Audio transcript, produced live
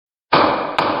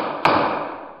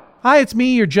Hi, it's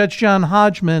me, your Judge John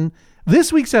Hodgman.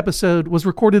 This week's episode was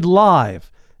recorded live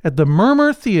at the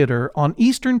Murmur Theater on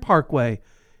Eastern Parkway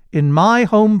in my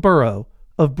home borough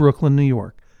of Brooklyn, New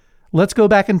York. Let's go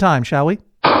back in time, shall we?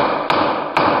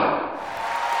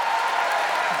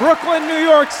 Brooklyn, New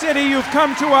York City, you've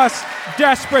come to us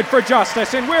desperate for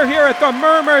justice, and we're here at the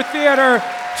Murmur Theater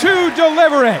to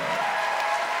deliver it.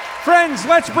 Friends,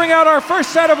 let's bring out our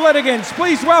first set of litigants.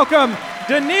 Please welcome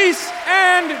Denise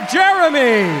and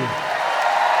Jeremy.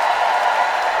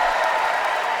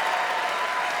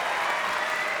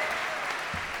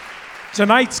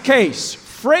 Tonight's case,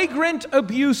 flagrant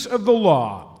abuse of the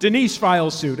law. Denise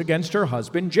files suit against her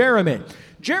husband, Jeremy.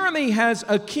 Jeremy has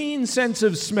a keen sense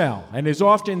of smell and is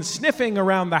often sniffing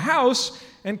around the house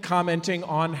and commenting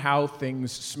on how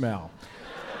things smell.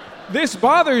 This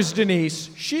bothers Denise.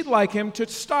 She'd like him to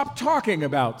stop talking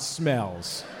about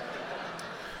smells.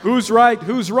 Who's right,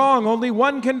 who's wrong, only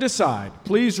one can decide.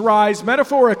 Please rise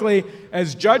metaphorically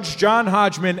as Judge John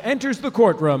Hodgman enters the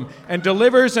courtroom and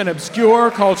delivers an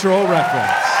obscure cultural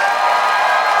reference.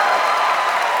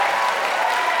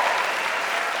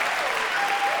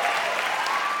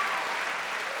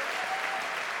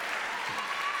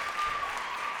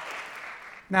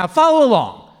 Now follow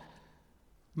along.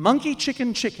 Monkey,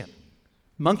 chicken, chicken.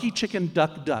 Monkey, chicken,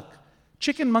 duck, duck.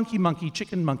 Chicken, monkey, monkey,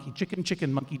 chicken, monkey, chicken,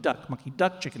 chicken, monkey, duck,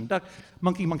 chicken, duck,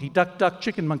 monkey, monkey, duck, duck,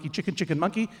 chicken, monkey, chicken,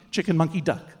 monkey, chicken, monkey,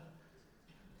 duck.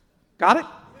 Got it?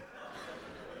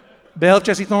 Bailiff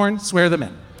Jesse Thorne, swear them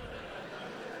in.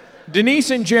 Denise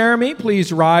and Jeremy,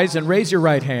 please rise and raise your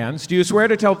right hands. Do you swear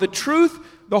to tell the truth,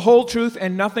 the whole truth,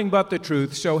 and nothing but the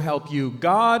truth, so help you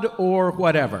God or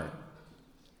whatever?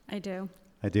 I do.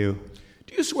 I do.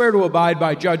 Do you swear to abide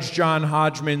by Judge John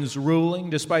Hodgman's ruling,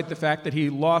 despite the fact that he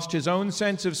lost his own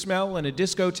sense of smell in a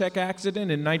discotheque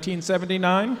accident in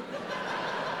 1979?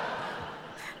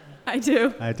 I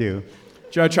do. I do.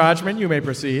 Judge Hodgman, you may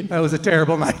proceed. That was a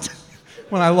terrible night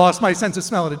when I lost my sense of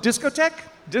smell at a discotheque.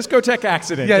 Discotheque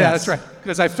accident. Yeah, yes. that's right.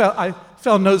 Because I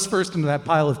fell nose first into that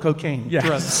pile of cocaine Yes.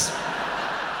 drugs.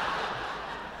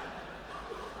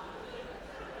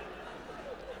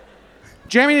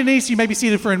 Jeremy and Denise, you may be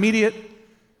seated for immediate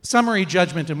summary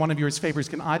judgment in one of your favors.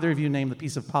 Can either of you name the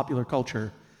piece of popular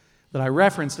culture that I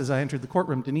referenced as I entered the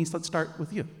courtroom? Denise, let's start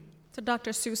with you. It's a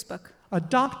Dr. Seuss book. A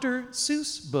Dr.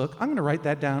 Seuss book. I'm going to write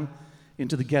that down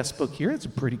into the guest book here. It's a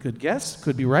pretty good guess.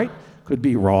 Could be right, could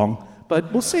be wrong,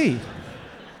 but we'll see.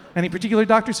 Any particular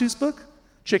Dr. Seuss book?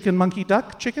 Chicken, monkey,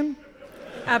 duck, chicken?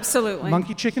 Absolutely.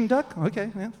 Monkey, chicken, duck? Okay,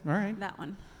 yeah, all right. That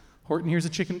one. Horton, here's a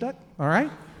chicken duck. All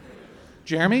right.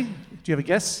 Jeremy, do you have a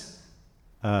guess?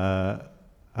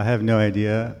 I have no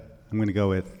idea. I'm going to go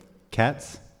with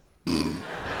cats.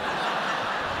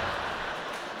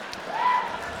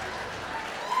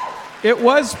 It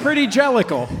was pretty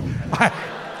jellical.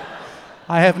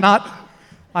 I have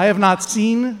not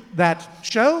seen that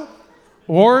show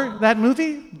or that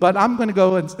movie, but I'm going to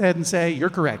go ahead and say you're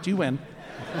correct. You win.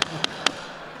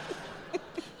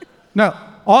 No,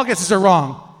 all guesses are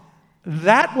wrong.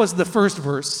 That was the first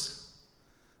verse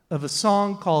of a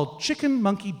song called Chicken,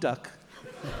 Monkey, Duck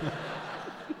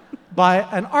by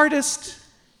an artist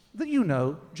that you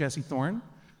know, Jesse Thorne,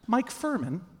 Mike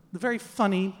Furman, the very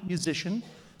funny musician,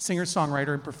 singer,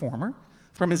 songwriter, and performer,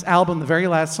 from his album The Very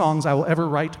Last Songs I Will Ever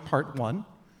Write, Part 1.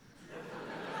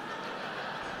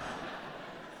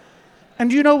 And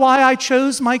do you know why I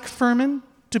chose Mike Furman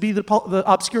to be the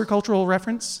obscure cultural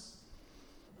reference?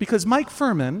 Because Mike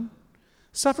Furman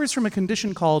suffers from a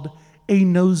condition called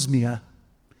anosmia.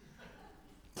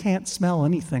 Can't smell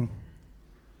anything.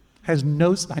 Has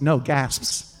no, I know,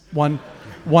 gasps. One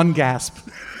gasp.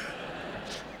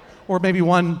 Or maybe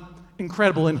one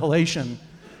incredible inhalation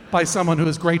by someone who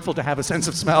is grateful to have a sense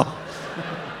of smell.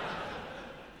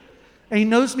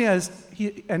 Anosmia is,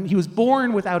 he was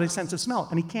born without a sense of smell,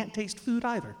 and he can't taste food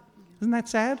either. Isn't that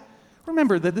sad?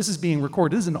 Remember that this is being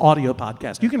recorded. This is an audio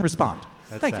podcast. You can respond.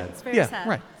 That's Thank sad. you. It's very sad.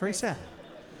 Right. Very sad.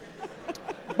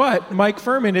 But Mike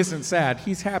Furman isn't sad.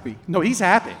 He's happy. No, he's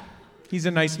happy. He's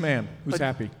a nice man who's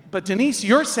happy. But Denise,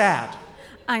 you're sad.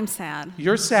 I'm sad.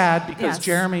 You're sad because Yes.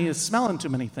 Jeremy is smelling too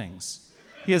many things.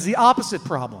 He has the opposite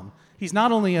problem. He's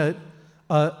not only a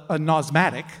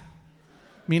nosmatic,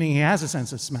 meaning he has a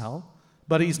sense of smell,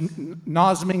 but he's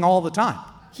nosming all the time.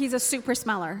 He's a super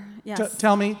smeller. Yes.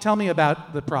 Tell me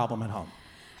about the problem at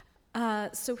home.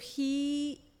 So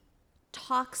he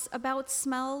talks about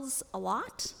smells a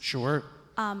lot, Sure.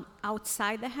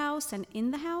 outside the house and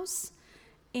in the house.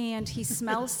 And he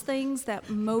smells things that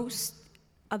most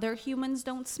other humans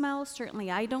don't smell.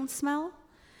 Certainly I don't smell.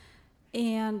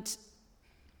 And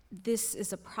this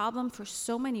is a problem for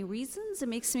so many reasons. It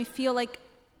makes me feel like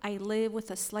I live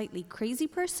with a slightly crazy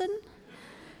person.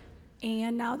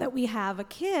 And now that we have a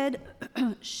kid,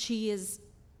 she is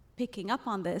picking up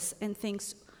on this and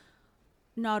thinks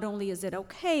not only is it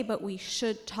okay, but we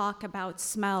should talk about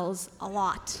smells a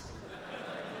lot.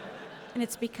 And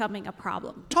it's becoming a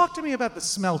problem. Talk to me about the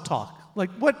smell talk. Like,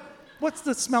 what's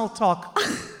the smell talk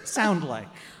sound like?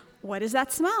 What does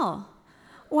that smell?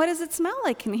 What does it smell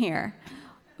like in here?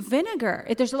 Vinegar.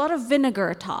 There's a lot of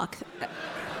vinegar talk.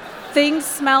 Things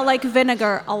smell like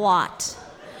vinegar a lot.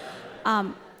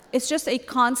 It's just a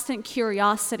constant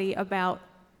curiosity about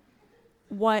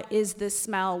what is this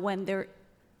smell when there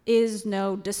is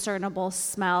no discernible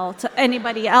smell to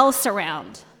anybody else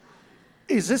around.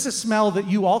 Is this a smell that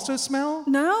you also smell?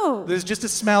 No. There's just a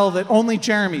smell that only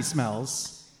Jeremy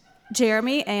smells.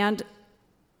 Jeremy and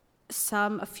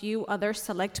a few other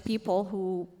select people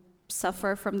who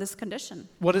suffer from this condition.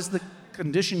 What is the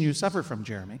condition you suffer from,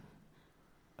 Jeremy?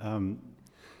 I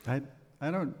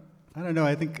don't know.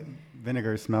 I think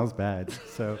vinegar smells bad.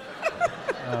 So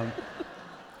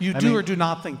You do or do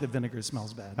not think that vinegar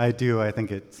smells bad? I do. I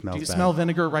think it smells bad. Do you smell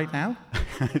vinegar right now?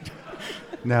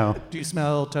 No. Do you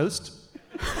smell toast?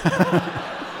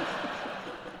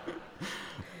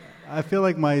 I feel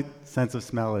like my sense of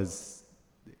smell is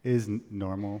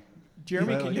normal.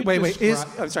 Jeremy, can you Wait.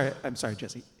 describe- I'm sorry,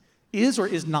 Jesse. Is or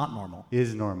is not normal?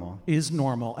 Is normal. Is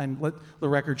normal. And let the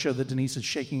record show that Denise is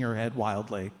shaking her head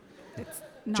wildly. It's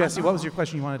not Jesse, what normal. was your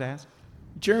question you wanted to ask?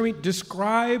 Jeremy,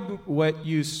 describe what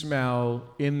you smell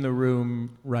in the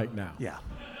room right now. Yeah.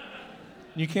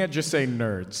 You can't just say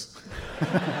nerds.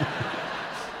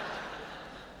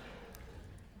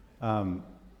 I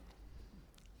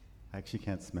actually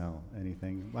can't smell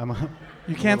anything.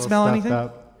 You can't smell anything?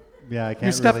 Yeah, I can't.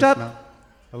 You're stuffed really up?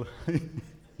 Smell.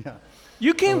 Yeah.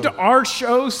 You came to our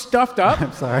show stuffed up?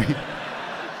 I'm sorry.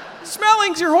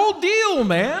 Smelling's your whole deal,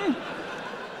 man.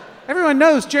 Everyone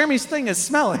knows Jeremy's thing is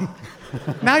smelling.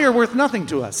 Now you're worth nothing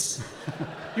to us.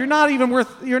 You're not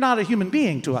a human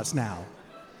being to us now.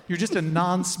 You're just a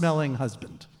non-smelling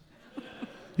husband.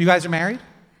 You guys are married?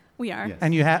 We are. Yes.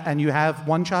 And you have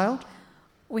one child?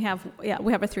 We have a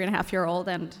 3.5-year-old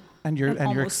and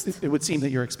almost. It would seem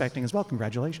that you're expecting as well.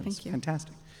 Congratulations. Thank you.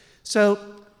 Fantastic. So,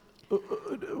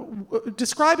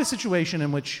 describe a situation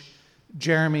in which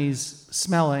Jeremy's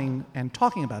smelling and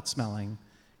talking about smelling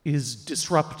is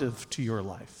disruptive to your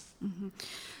life. Mm-hmm.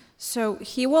 So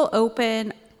he will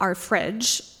open our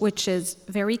fridge, which is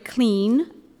very clean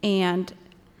and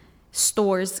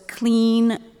stores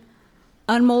clean,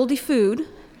 unmoldy food,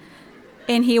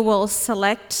 and he will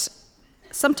select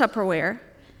some Tupperware,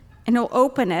 and he'll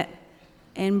open it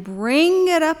and bring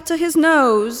it up to his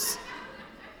nose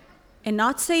and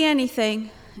not say anything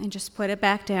and just put it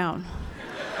back down.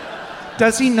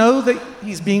 Does he know that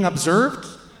he's being observed?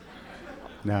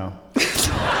 No.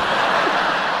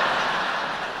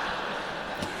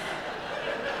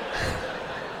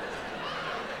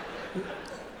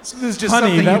 So this is just Honey,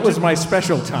 something that you was do- my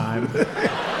special time.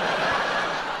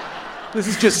 This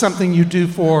is just something you do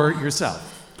for yourself.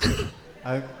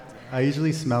 I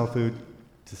usually smell food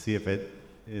to see if it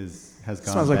has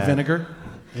gone Smells like bad. vinegar.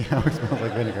 Yeah, it smells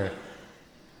like vinegar.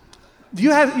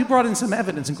 You brought in some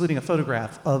evidence, including a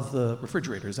photograph of the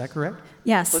refrigerator. Is that correct?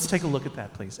 Yes. Let's take a look at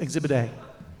that, please. Exhibit A.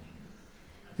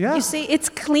 Yeah. You see, it's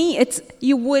clean.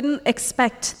 You wouldn't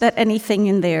expect that anything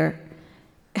in there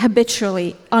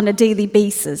habitually on a daily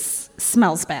basis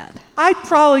smells bad. I'd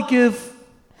probably give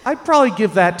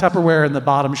that Tupperware in the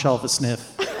bottom shelf a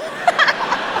sniff.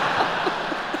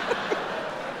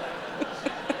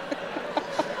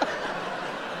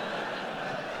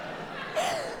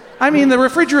 I mean, the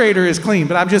refrigerator is clean,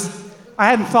 but I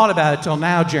hadn't thought about it till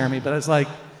now, Jeremy, but it's like,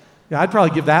 yeah, I'd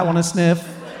probably give that one a sniff.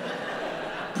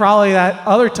 Probably that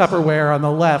other Tupperware on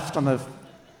the left, on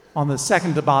the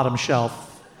second to bottom shelf,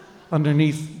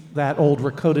 underneath that old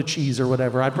ricotta cheese or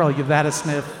whatever, I'd probably give that a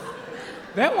sniff.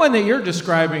 That one that you're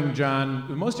describing, John,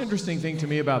 the most interesting thing to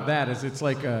me about that is it's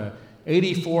like a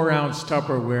 84-ounce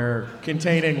Tupperware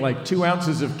containing like 2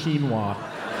 ounces of quinoa.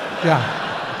 Yeah.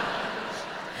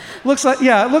 It looks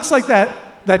like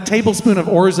that tablespoon of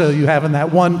orzo you have in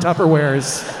that one Tupperware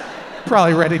is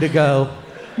probably ready to go.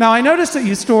 Now, I noticed that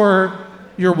you store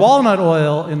your walnut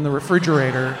oil in the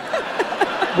refrigerator,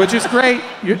 which is great.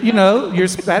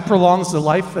 That prolongs the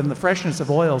life and the freshness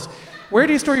of oils. Where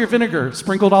do you store your vinegar?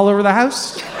 Sprinkled all over the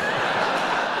house?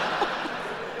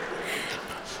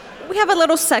 We have a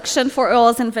little section for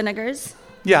oils and vinegars.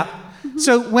 Yeah.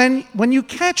 So when you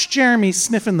catch Jeremy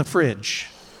sniffing the fridge,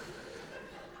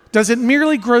 does it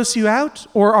merely gross you out,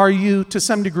 or are you, to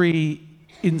some degree,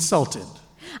 insulted?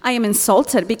 I am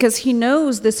insulted because he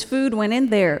knows this food went in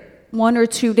there 1 or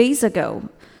 2 days ago.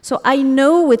 So I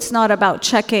know it's not about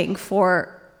checking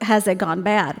for has it gone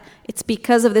bad. It's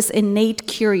because of this innate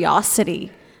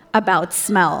curiosity about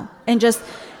smell. And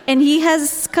he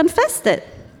has confessed it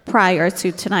prior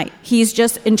to tonight. He's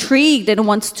just intrigued and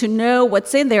wants to know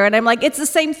what's in there. And I'm like, it's the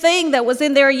same thing that was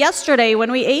in there yesterday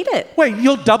when we ate it. Wait,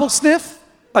 you'll double sniff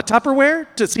a Tupperware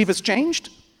to see if it's changed?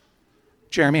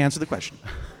 Jeremy, answer the question.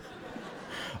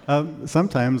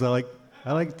 Sometimes I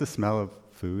like the smell of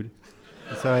food,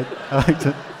 so I like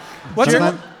to.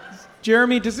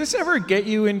 Jeremy, does this ever get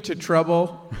you into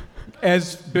trouble,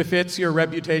 as befits your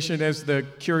reputation as the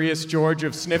Curious George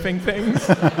of sniffing things?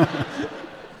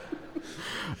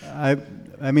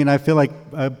 I mean, I feel like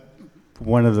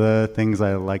one of the things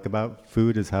I like about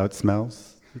food is how it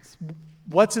smells.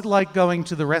 What's it like going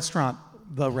to the restaurant?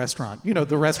 The restaurant. You know,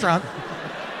 the restaurant?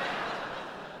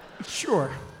 Sure.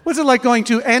 What's it like going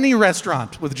to any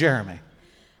restaurant with Jeremy?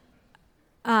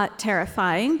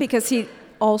 Terrifying, because he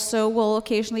also will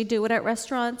occasionally do it at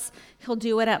restaurants. He'll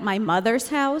do it at my mother's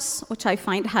house, which I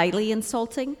find highly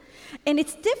insulting. And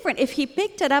it's different. If he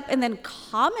picked it up and then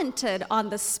commented on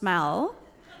the smell,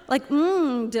 like,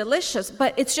 delicious,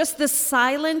 but it's just this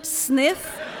silent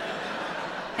sniff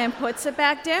and puts it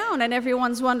back down, and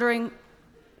everyone's wondering,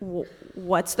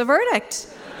 what's the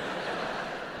verdict?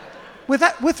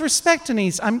 With respect,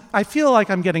 Denise, I feel like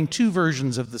I'm getting two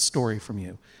versions of the story from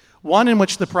you. One in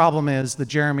which the problem is that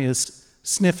Jeremy is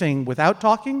sniffing without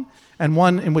talking, and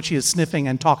one in which he is sniffing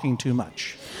and talking too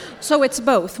much. So it's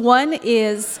both. One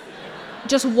is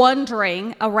just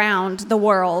wandering around the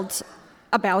world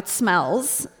about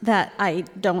smells that I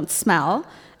don't smell,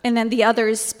 and then the other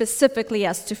is specifically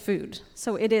as to food.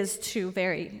 So it is two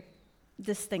very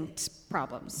distinct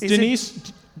problems.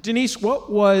 Denise,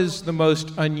 what was the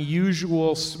most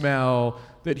unusual smell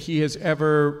that he has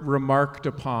ever remarked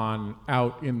upon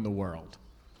out in the world?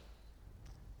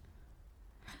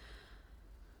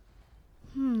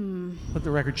 Let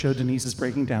the record show Denise is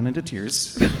breaking down into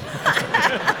tears.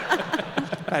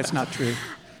 That's not true.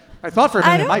 I thought for a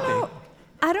minute it might be.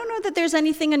 I don't know that there's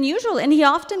anything unusual, and he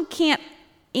often can't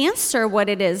answer what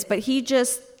it is, but he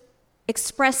just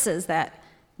expresses that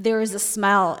there is a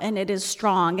smell and it is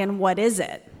strong, and what is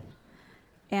it?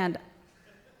 And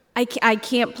I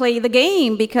can't play the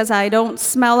game because I don't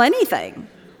smell anything.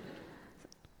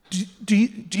 Do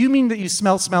you mean that you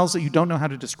smell smells that you don't know how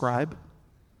to describe?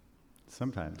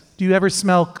 Sometimes. Do you ever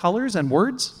smell colors and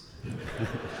words?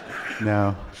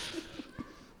 No.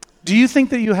 Do you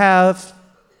think that you have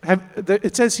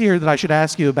it says here that I should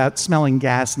ask you about smelling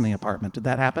gas in the apartment. Did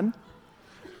that happen?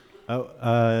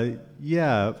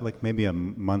 Yeah, like maybe a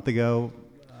month ago,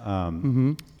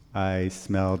 I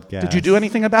smelled gas. Did you do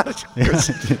anything about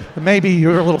it? Maybe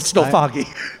you're a little still foggy.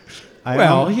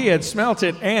 He had smelt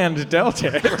it and dealt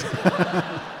it.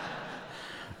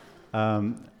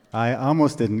 I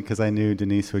almost didn't because I knew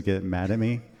Denise would get mad at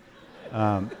me.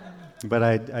 But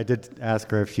I did ask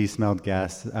her if she smelled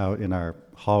gas out in our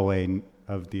hallway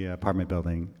of the apartment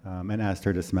building and asked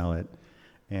her to smell it.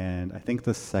 And I think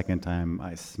the second time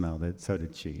I smelled it, so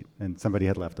did she. And somebody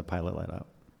had left a pilot light out.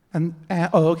 And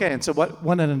okay. And so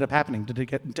what ended up happening?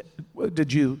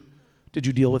 Did you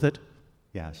deal with it?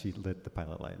 Yeah, she lit the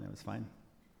pilot light and it was fine.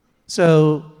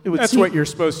 So that's what you're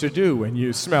supposed to do when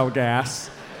you smell gas.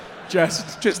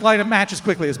 Just light a match as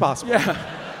quickly as possible.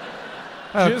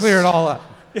 Yeah. Clear it all up.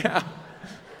 Yeah.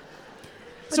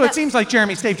 So it seems like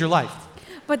Jeremy saved your life.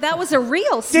 But that was a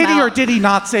real smell. Did he or did he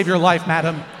not save your life,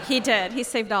 madam? He did. He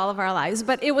saved all of our lives.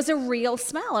 But it was a real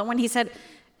smell. And when he said,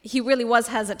 he really was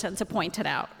hesitant to point it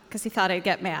out because he thought I'd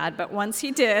get mad. But once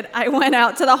he did, I went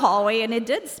out to the hallway and it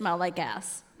did smell like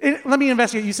gas. Let me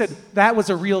investigate. You said that was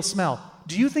a real smell.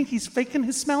 Do you think he's faking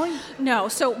his smelling? No.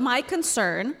 So my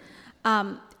concern,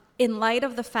 in light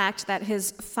of the fact that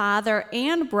his father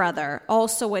and brother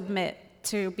also admit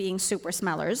to being super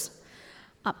smellers,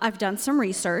 I've done some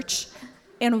research.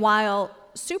 And while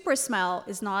super smell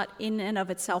is not in and of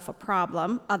itself a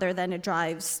problem, other than it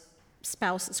drives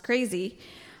spouses crazy,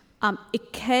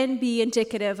 it can be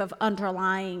indicative of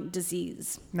underlying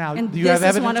disease. Now, and do you have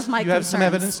evidence? One of my you have concerns. Some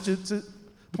evidence to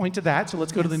point to that. So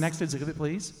let's go to the next exhibit,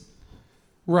 please.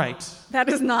 Right. That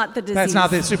is not the disease. That's not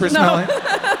the super smelling.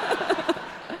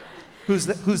 Who's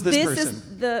this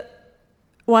person? This is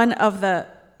one of the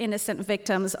innocent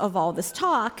victims of all this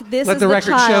talk. Let the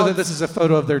record show that this is a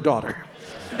photo of their daughter.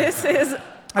 This is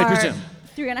I our presume.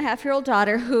 3.5-year-old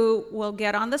daughter who will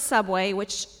get on the subway,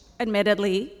 which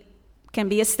admittedly can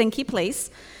be a stinky place,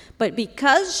 but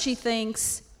because she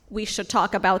thinks we should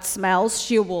talk about smells,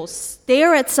 she will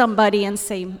stare at somebody and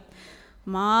say,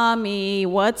 "Mommy,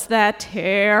 what's that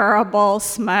terrible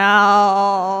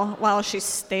smell?" while she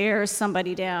stares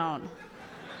somebody down.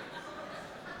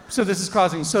 So this is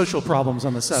causing social problems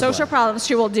on the subway. Social problems.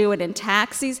 She will do it in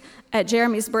taxis. At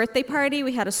Jeremy's birthday party,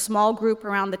 we had a small group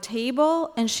around the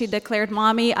table, and she declared,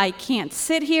 "Mommy, I can't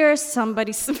sit here.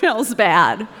 Somebody smells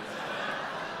bad."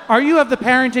 Are you of the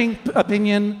parenting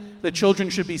opinion that children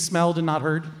should be smelled and not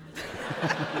heard?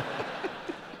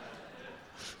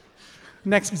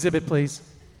 Next exhibit, please.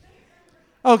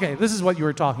 Okay, this is what you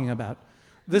were talking about.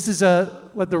 This is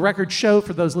what the records show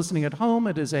for those listening at home.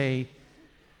 It is a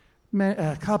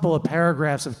couple of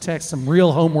paragraphs of text, some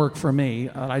real homework for me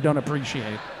I don't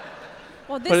appreciate.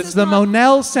 Well, this But it's is the not-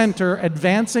 Monell Center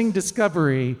Advancing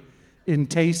Discovery in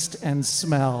Taste and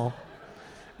Smell.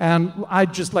 And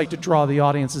I'd just like to draw the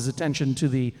audience's attention to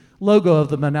the logo of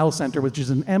the Monell Center, which is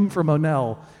an M for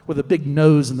Monell with a big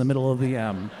nose in the middle of the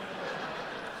M.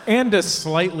 And a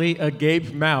slightly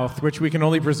agape mouth, which we can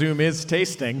only presume is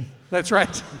tasting. That's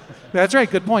right. That's right.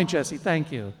 Good point, Jesse.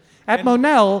 Thank you. At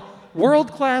Monell,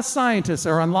 world-class scientists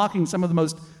are unlocking some of the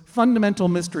most fundamental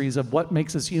mysteries of what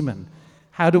makes us human.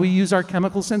 How do we use our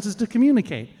chemical senses to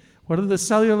communicate? What are the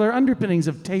cellular underpinnings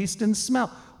of taste and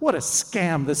smell? What a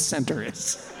scam this center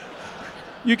is.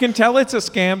 You can tell it's a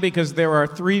scam because there are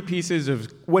 3 pieces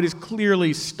of what is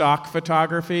clearly stock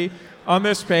photography on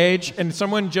this page, and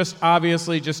someone just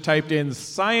obviously just typed in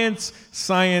science,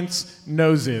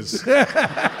 noses.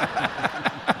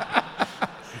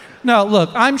 No, look,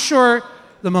 I'm sure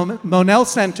the Monell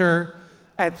Center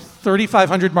at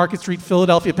 3500 Market Street,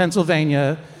 Philadelphia,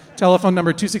 Pennsylvania, telephone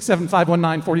number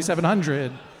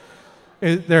 267-519-4700,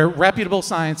 they're reputable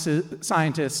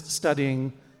scientists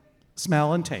studying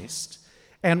smell and taste.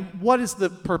 And what is the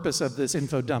purpose of this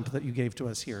info dump that you gave to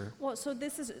us here? Well, so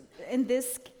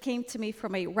this came to me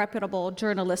from a reputable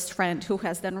journalist friend who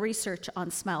has done research on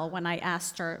smell when I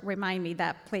asked her, remind me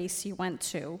that place you went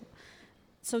to.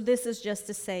 So this is just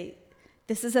to say,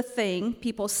 this is a thing,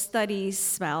 people study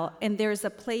smell, and there's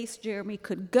a place Jeremy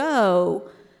could go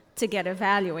to get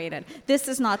evaluated. This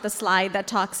is not the slide that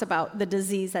talks about the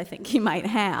disease I think he might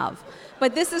have.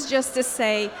 But this is just to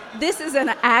say, this is an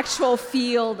actual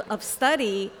field of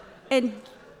study, and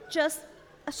just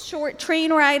a short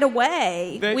train ride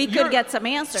away, we could get some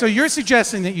answers. So you're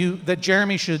suggesting that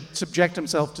Jeremy should subject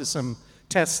himself to some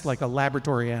tests like a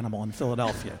laboratory animal in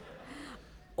Philadelphia?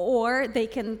 Or they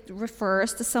can refer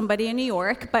us to somebody in New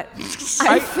York, but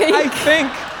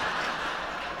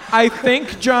I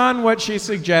think, John, what she's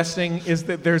suggesting is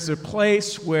that there's a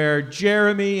place where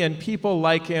Jeremy and people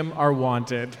like him are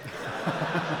wanted.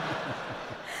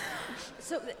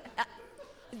 So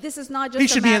this is not just He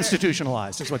should be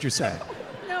institutionalized, is what you're saying.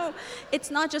 No,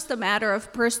 it's not just a matter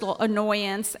of personal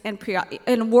annoyance and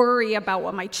worry about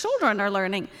what my children are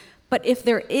learning, but if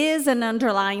there is an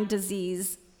underlying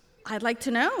disease, I'd like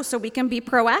to know so we can be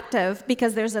proactive,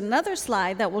 because there's another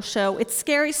slide that will show it's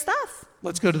scary stuff.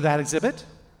 Let's go to that exhibit.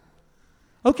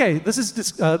 Okay, this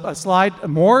is a slide,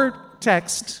 more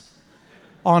text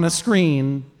on a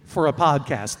screen for a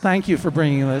podcast. Thank you for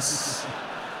bringing this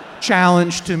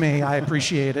challenge to me. I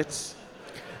appreciate it.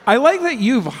 I like that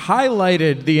you've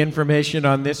highlighted the information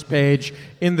on this page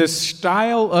in the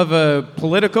style of a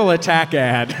political attack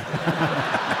ad.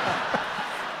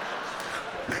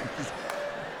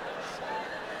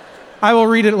 I will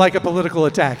read it like a political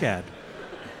attack ad.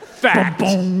 Fact.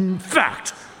 Boom,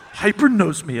 fact.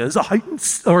 Hypernosmia is a heightened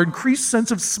or increased sense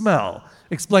of smell,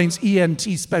 explains ENT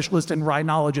specialist and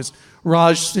rhinologist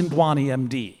Raj Sindwani,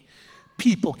 MD.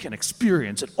 People can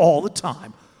experience it all the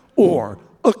time, or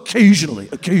occasionally.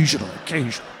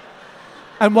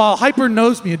 And while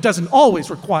hypernosmia doesn't always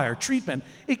require treatment,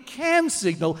 it can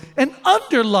signal an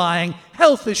underlying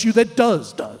health issue that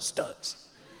does.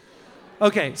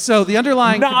 Okay, so the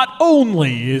underlying... Not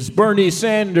only is Bernie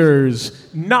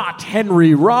Sanders not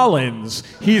Henry Rollins,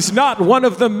 he's not one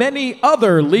of the many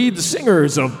other lead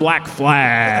singers of Black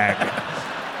Flag.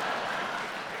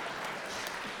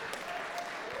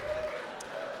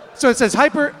 So it says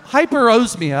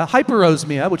hyperosmia,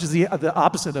 which is the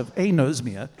opposite of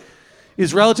anosmia,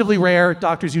 is relatively rare.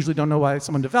 Doctors usually don't know why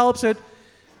someone develops it,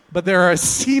 but there are a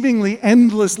seemingly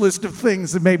endless list of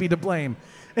things that may be to blame,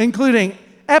 including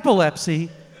epilepsy,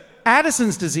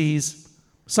 Addison's disease,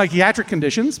 psychiatric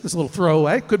conditions, this little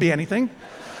throwaway, could be anything,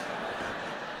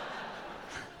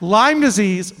 Lyme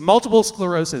disease, multiple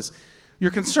sclerosis.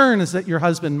 Your concern is that your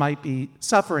husband might be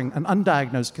suffering an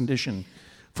undiagnosed condition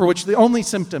for which the only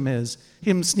symptom is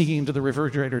him sneaking into the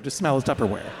refrigerator to smell his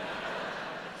Tupperware.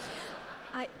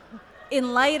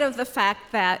 In light of the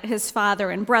fact that his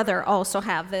father and brother also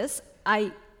have this,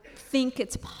 I think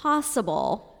it's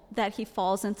possible that he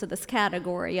falls into this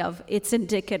category of it's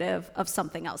indicative of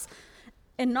something else.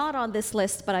 And not on this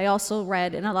list, but I also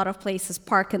read in a lot of places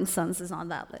Parkinson's is on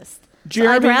that list. So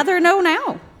Jeremy- I'd rather know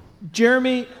now.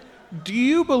 Jeremy, do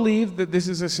you believe that this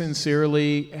is a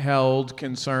sincerely held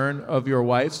concern of your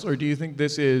wife's, or do you think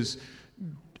this is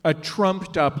a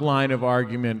trumped up line of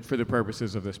argument for the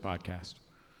purposes of this podcast?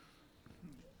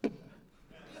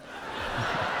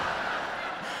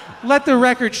 Let the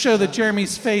record show that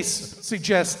Jeremy's face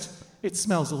suggests it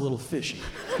smells a little fishy.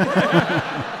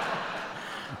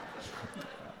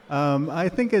 I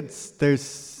think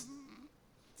there's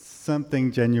some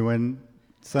genuine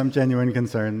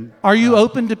concern. Are you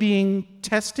open to being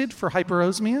tested for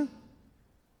hyperosmia?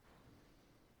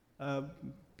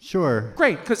 Sure.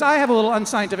 Great, because I have a little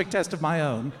unscientific test of my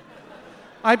own.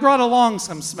 I brought along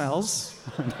some smells.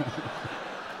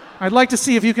 I'd like to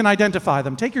see if you can identify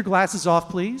them. Take your glasses off,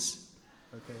 please.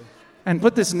 Okay. And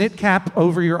put this knit cap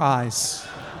over your eyes.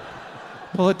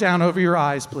 Pull it down over your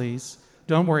eyes, please.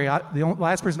 Don't worry, the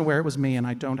last person to wear it was me, and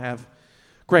I don't have...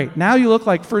 Great, now you look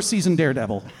like first season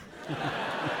Daredevil.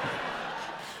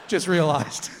 Just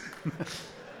realized.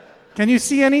 Can you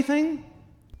see anything?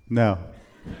 No.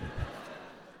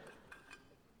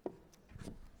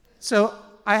 So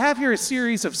I have here a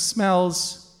series of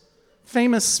smells,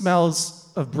 famous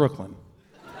smells of Brooklyn.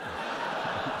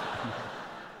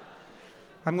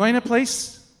 I'm going to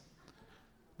place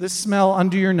this smell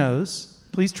under your nose.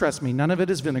 Please trust me, none of it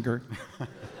is vinegar,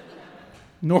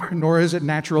 nor is it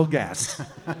natural gas.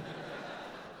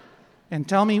 And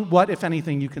tell me what, if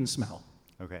anything, you can smell.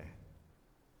 Okay.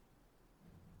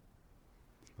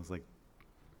 Smells like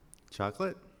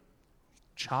chocolate?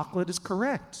 Chocolate is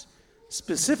correct.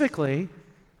 Specifically,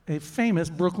 a famous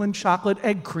Brooklyn chocolate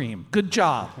egg cream. Good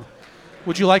job.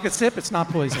 Would you like a sip? It's not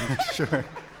poison. Sure.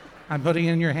 I'm putting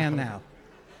it in your hand now.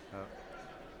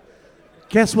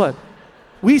 Guess what?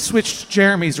 We switched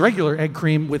Jeremy's regular egg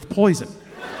cream with poison.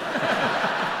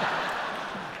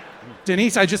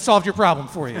 Denise, I just solved your problem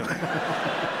for you.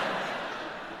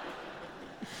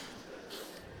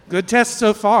 Good test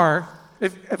so far.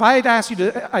 If I had asked you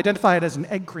to identify it as an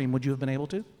egg cream, would you have been able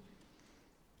to?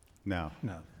 No.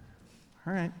 No.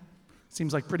 All right.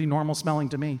 Seems like pretty normal smelling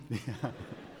to me. Yeah.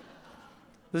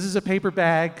 This is a paper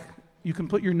bag. You can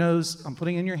put your nose, I'm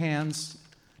putting it in your hands.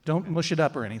 Don't mush it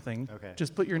up or anything. Okay.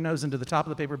 Just put your nose into the top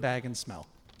of the paper bag and smell.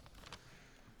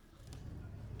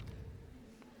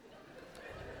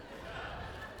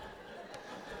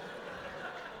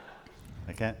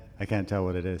 I can't tell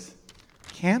what it is.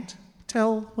 Can't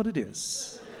tell what it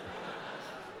is.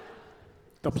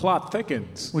 The plot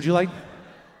thickens. Would you like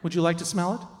to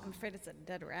smell it? I'm afraid it's a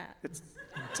dead rat. It's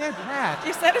a dead rat.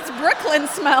 You said it's Brooklyn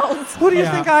smells. Who do you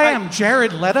Yeah, think I am,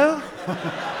 Jared Leto?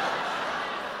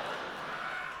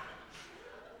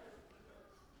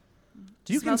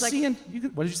 You can Smells like- see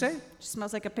what did you say? Just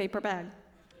smells like a paper bag.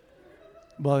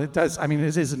 Well, it does. I mean,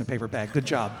 it is in a paper bag. Good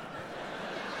job.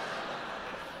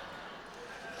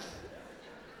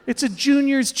 It's a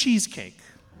Junior's cheesecake.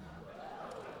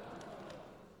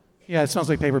 Yeah, it smells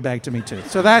like paper bag to me, too.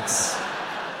 So that's...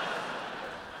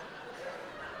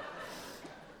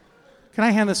 Can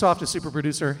I hand this off to super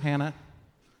producer Hannah?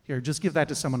 Here, just give that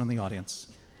to someone in the audience.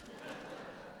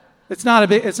 It's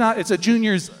a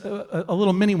Junior's, a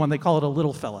little mini one. They call it a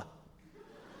little fella.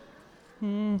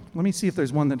 Let me see if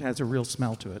there's one that has a real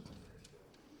smell to it.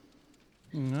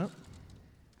 Nope.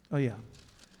 Oh, yeah.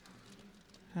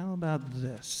 How about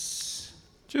this?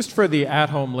 Just for the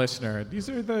at-home listener, these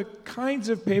are the kinds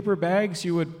of paper bags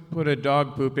you would put a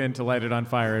dog poop in to light it on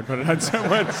fire and put it on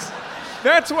someone's...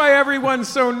 That's why everyone's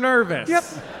so nervous. Yep.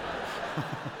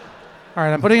 All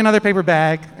right, I'm putting another paper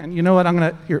bag, and you know what?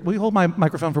 Here, will you hold my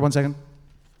microphone for 1 second?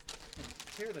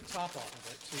 Tear the top off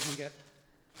of it so you can get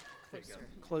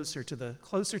closer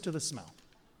to the smell.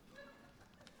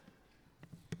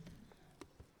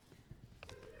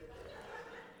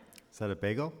 Is that a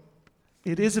bagel?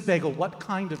 It is a bagel. What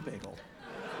kind of bagel?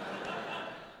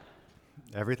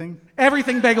 Everything?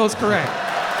 Everything bagel is correct.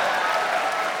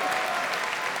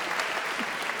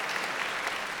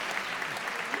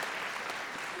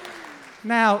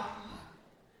 Now,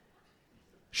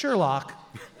 Sherlock,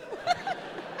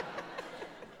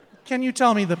 can you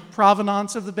tell me the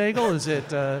provenance of the bagel? Is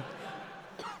it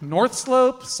North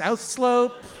Slope, South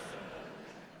Slope?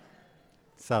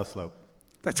 South Slope.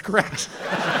 That's correct.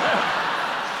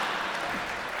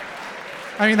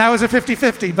 I mean, that was a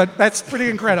 50-50, but that's pretty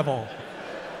incredible.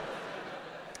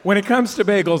 When it comes to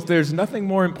bagels, there's nothing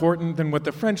more important than what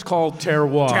the French call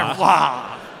terroir.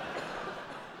 Terroir.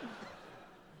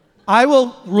 I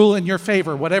will rule in your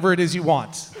favor, whatever it is you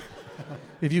want,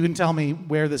 if you can tell me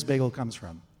where this bagel comes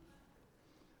from.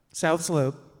 South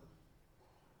Slope.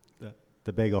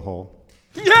 The bagel hole.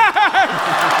 Yes!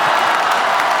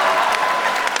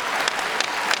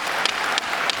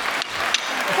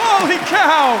 Holy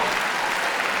cow!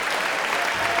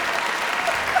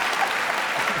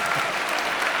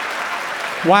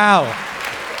 Wow.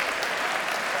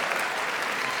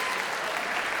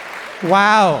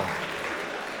 Wow.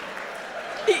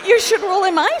 You should rule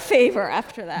in my favor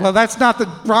after that. Well, that's not the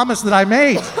promise that I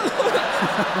made.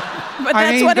 But I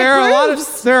that's mean, what there it are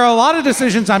proves. there are a lot of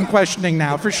decisions I'm questioning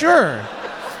now, for sure.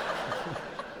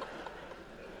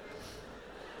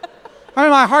 I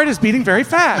mean, my heart is beating very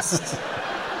fast.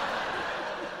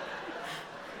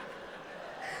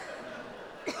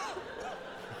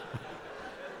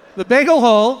 The Bagel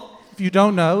Hole, if you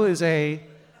don't know, is a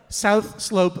South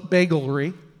Slope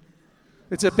bagelery.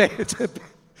 It's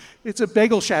a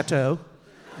bagel chateau.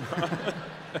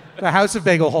 The House of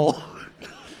Bagel Hole.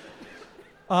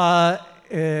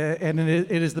 And it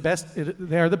is the best.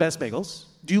 They are the best bagels.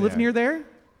 Do you live They are. near there?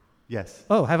 Yes,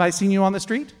 Oh, have I seen you on the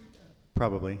street?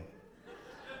 probably.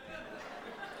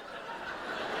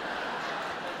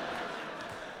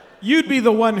 You'd be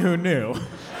the one who knew.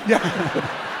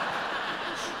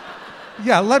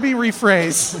 Yeah, let me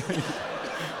rephrase.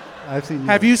 I've seen you.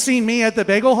 Have you seen me at the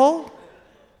Bagel Hole?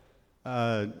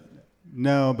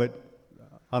 No, but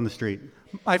on the street.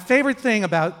 My favorite thing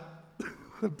about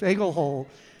the Bagel Hole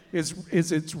is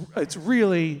it's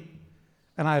really,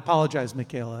 and I apologize,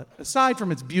 Michaela, aside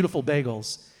from its beautiful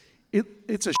bagels,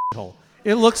 it's a shithole.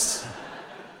 It looks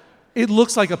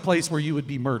like a place where you would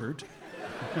be murdered.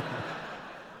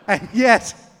 And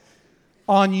yet,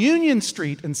 on Union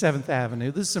Street and 7th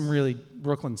Avenue, this is some really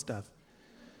Brooklyn stuff.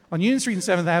 On Union Street and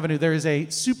 7th Avenue, there is a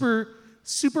super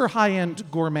high-end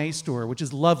gourmet store, which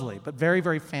is lovely, but very,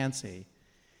 very fancy.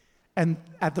 And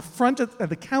at the front of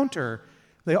the counter,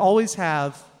 they always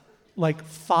have like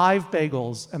 5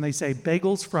 bagels, and they say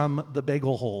bagels from the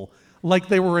Bagel Hole, like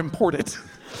they were imported.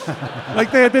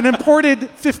 Like they had been imported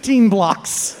 15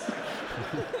 blocks.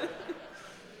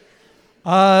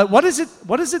 What is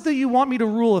it that you want me to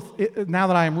rule now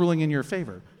that I am ruling in your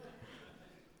favor?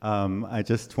 I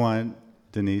just want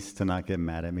Denise to not get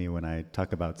mad at me when I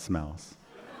talk about smells.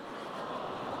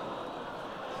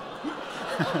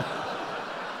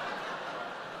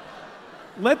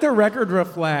 Let the record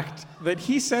reflect that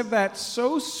he said that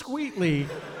so sweetly,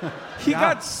 he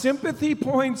got sympathy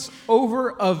points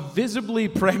over a visibly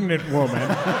pregnant woman.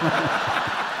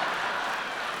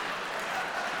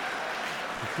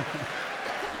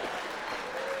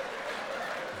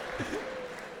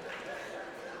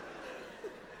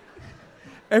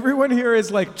 Everyone here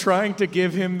is like trying to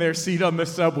give him their seat on the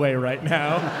subway right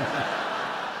now.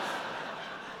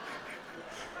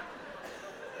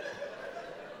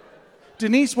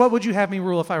 Denise, what would you have me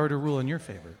rule if I were to rule in your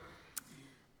favor?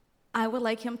 I would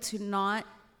like him to not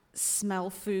smell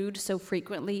food so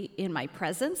frequently in my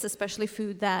presence, especially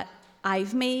food that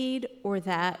I've made or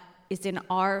that is in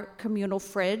our communal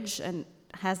fridge and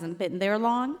hasn't been there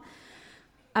long.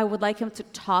 I would like him to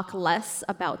talk less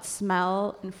about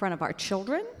smell in front of our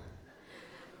children.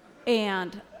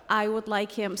 And I would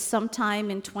like him sometime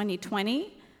in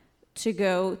 2020 to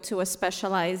go to a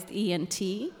specialized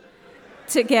ENT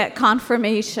to get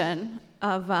confirmation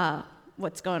of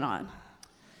what's going on.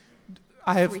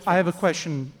 I have a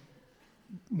question,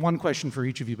 one question for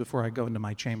each of you before I go into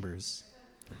my chambers.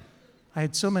 I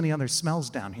had so many other smells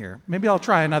down here. Maybe I'll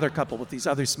try another couple with these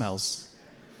other smells.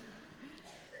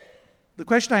 The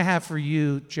question I have for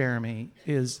you, Jeremy,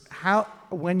 is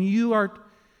when you are,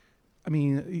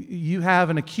 you have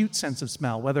an acute sense of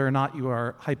smell, whether or not you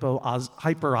are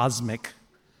hyperosmic.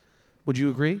 Would you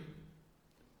agree?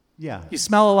 Yeah, You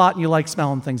smell a lot and you like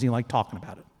smelling things and you like talking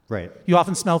about it. right. You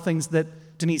often smell things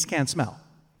that Denise can't smell.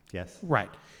 Yes.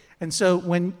 Right. And so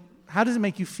how does it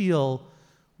make you feel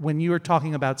when you are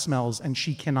talking about smells and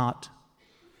she cannot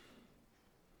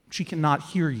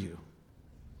hear you?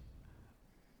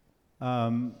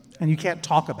 And you can't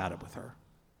talk about it with her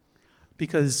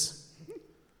because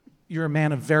you're a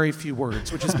man of very few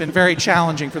words, which has been very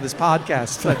challenging for this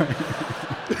podcast. But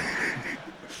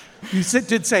you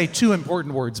did say 2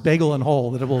 important words, bagel and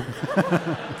hole, that it will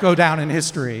go down in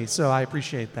history, so I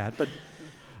appreciate that. But,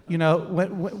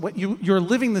 when you're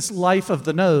living this life of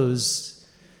the nose,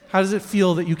 how does it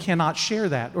feel that you cannot share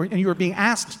that, and you are being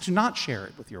asked to not share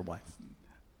it with your wife?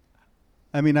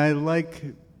 I like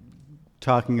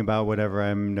talking about whatever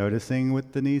I'm noticing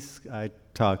with Denise. I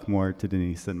talk more to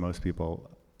Denise than most people.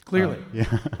 Clearly.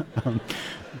 Yeah.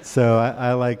 So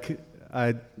I like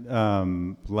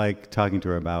talking to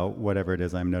her about whatever it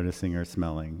is I'm noticing or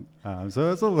smelling.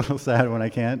 So it's a little sad when I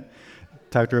can't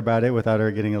talk to her about it without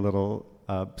her getting a little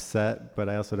upset, but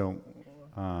I also don't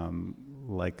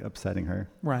like upsetting her.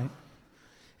 Right.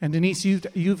 And Denise,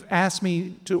 you've asked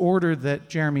me to order that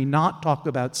Jeremy not talk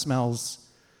about smells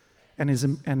and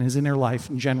his inner life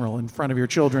in general in front of your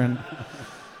children.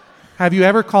 Have you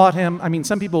ever caught him? I mean,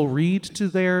 some people read to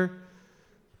their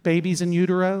babies in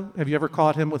utero. Have you ever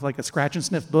caught him with like a scratch and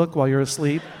sniff book while you're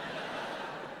asleep?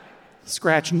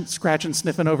 Scratch and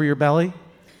sniffing over your belly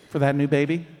for that new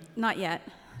baby? Not yet.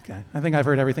 Okay. I think I've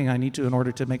heard everything I need to in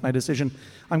order to make my decision.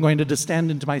 I'm going to descend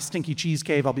into my stinky cheese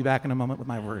cave. I'll be back in a moment with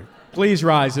my word. Please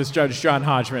rise as Judge John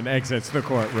Hodgman exits the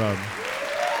courtroom.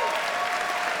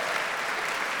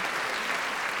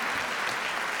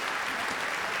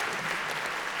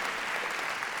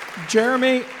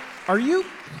 Jeremy, are you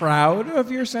proud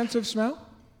of your sense of smell?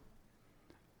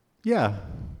 Yeah.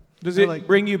 Does it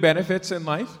bring you benefits in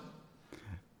life?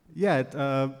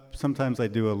 Yeah, sometimes I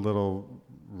do a little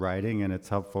writing, and it's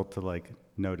helpful to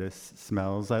notice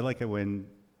smells. I like it when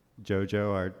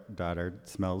Jojo, our daughter,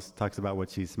 talks about what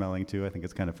she's smelling too. I think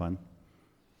it's kind of fun.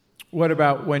 What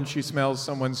about when she smells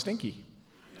someone stinky?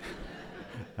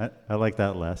 I like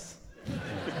that less.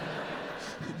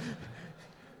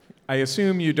 I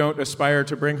assume you don't aspire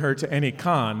to bring her to any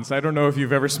cons. I don't know if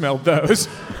you've ever smelled those.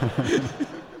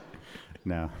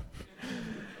 No.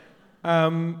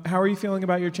 How are you feeling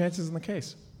about your chances in the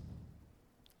case?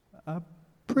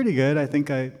 Pretty good. I think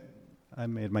I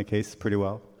made my case pretty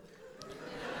well.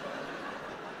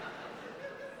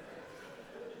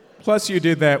 Plus, you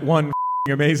did that one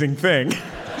amazing thing.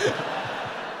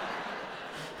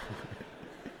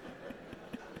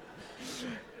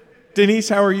 Denise,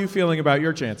 how are you feeling about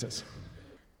your chances?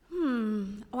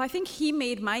 Oh, I think he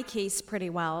made my case pretty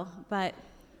well, but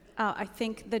I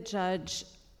think the judge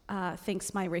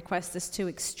thinks my request is too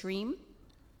extreme.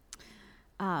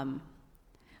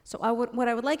 So what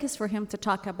I would like is for him to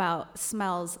talk about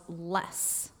smells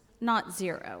less, not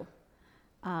zero,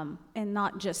 and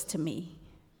not just to me.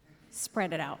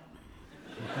 Spread it out.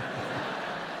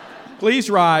 Please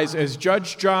rise as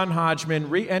Judge John Hodgman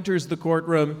re-enters the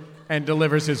courtroom and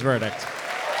delivers his verdict.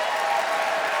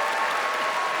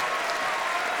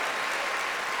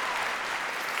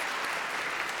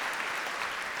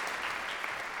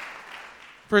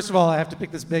 First of all, I have to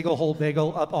pick this whole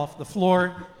bagel up off the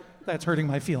floor. That's hurting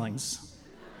my feelings.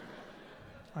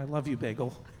 I love you,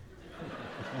 bagel.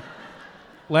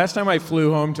 Last time I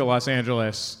flew home to Los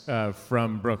Angeles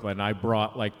from Brooklyn, I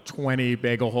brought 20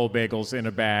 whole bagels in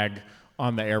a bag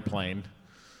on the airplane,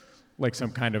 like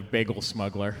some kind of bagel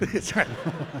smuggler. That's right.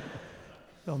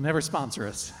 They'll never sponsor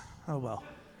us. Oh, well.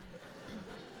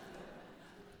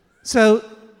 So,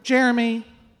 Jeremy,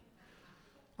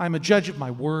 I'm a judge of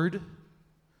my word.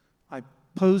 I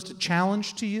posed a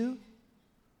challenge to you,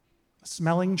 a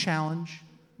smelling challenge,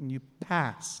 and you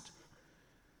passed.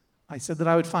 I said that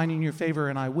I would find in your favor,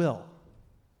 and I will.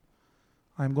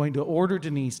 I'm going to order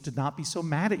Denise to not be so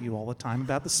mad at you all the time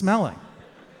about the smelling.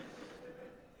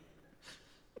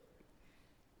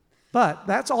 But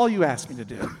that's all you asked me to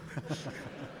do.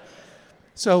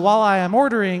 So while I am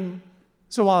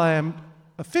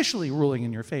officially ruling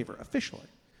in your favor,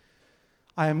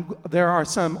 there are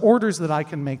some orders that I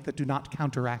can make that do not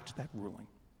counteract that ruling.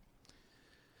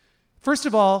 First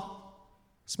of all,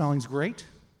 smelling's great.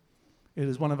 It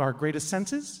is one of our greatest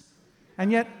senses.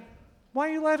 And yet, why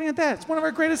are you laughing at that? It's one of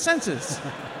our greatest senses.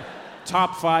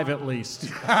 Top 5 at least.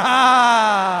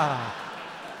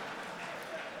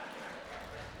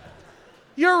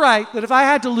 You're right that if I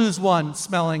had to lose one,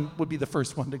 smelling would be the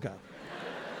first one to go.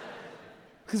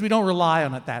 Because we don't rely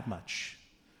on it that much.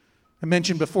 I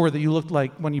mentioned before that you looked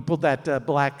like, when you pulled that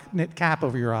black knit cap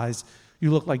over your eyes,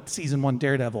 you looked like season 1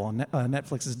 Daredevil on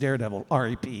Netflix's Daredevil,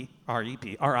 R.I.P.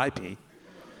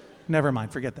 Never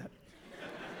mind, forget that.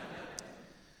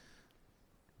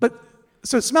 But,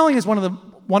 so smelling is one of the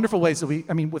wonderful ways that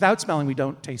without smelling we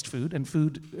don't taste food, and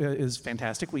food is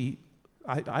fantastic.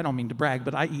 I don't mean to brag,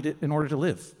 but I eat it in order to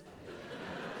live.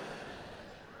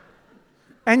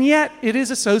 And yet, it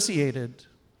is associated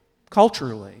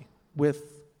culturally with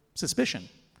suspicion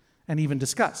and even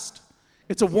disgust.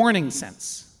 It's a warning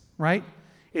sense, right?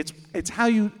 It's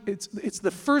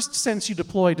the first sense you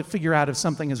deploy to figure out if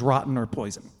something is rotten or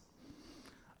poison.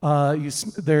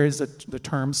 There is the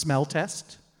term smell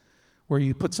test, where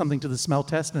you put something to the smell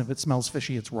test, and if it smells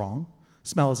fishy, it's wrong.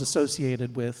 Smell is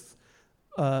associated with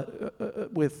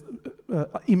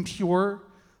impure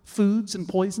foods and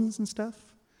poisons and stuff.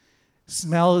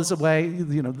 Smell is a way,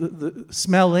 the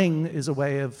smelling is a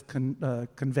way of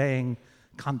conveying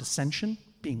condescension,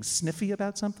 being sniffy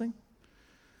about something.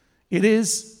 It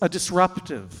is a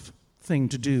disruptive thing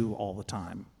to do all the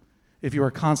time. If you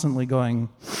are constantly going,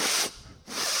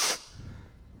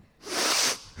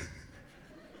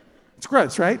 it's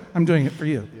gross, right? I'm doing it for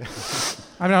you. Yeah.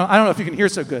 I don't know if you can hear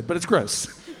so good, but it's gross.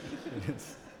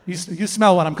 You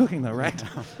smell what I'm cooking, though, right?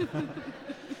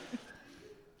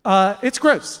 It's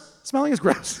gross. Smelling is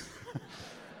gross.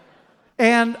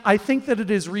 And I think that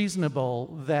it is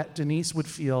reasonable that Denise would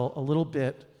feel a little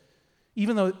bit,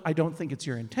 even though I don't think it's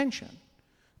your intention,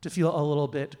 to feel a little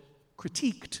bit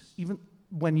critiqued, even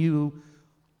when you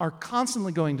are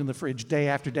constantly going to the fridge day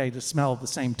after day to smell the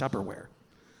same Tupperware.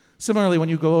 Similarly, when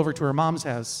you go over to her mom's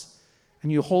house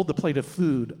and you hold the plate of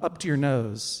food up to your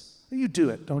nose, you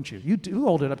do it, don't you? You do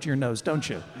hold it up to your nose, don't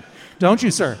you? Don't you,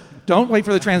 sir? Don't wait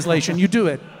for the translation. You do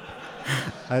it.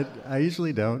 I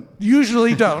usually don't.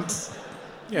 Usually don't.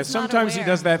 Yeah, sometimes he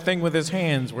does that thing with his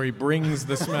hands where he brings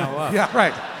the smell up. Yeah,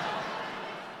 right.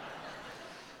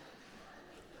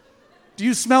 Do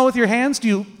you smell with your hands? Do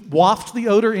you waft the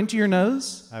odor into your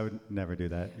nose? I would never do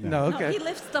that. No, okay. No, he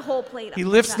lifts the whole plate up. He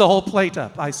lifts the whole plate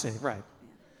up, I see, right.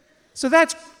 So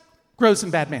that's gross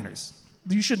and bad manners.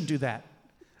 You shouldn't do that.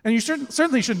 And you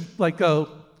certainly shouldn't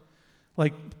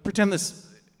pretend this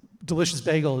delicious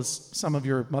bagel is some of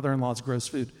your mother-in-law's gross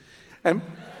food. And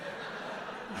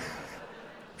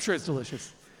I'm sure it's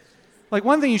delicious. Like,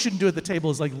 one thing you shouldn't do at the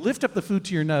table is like lift up the food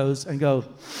to your nose and go,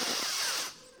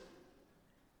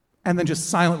 and then just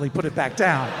silently put it back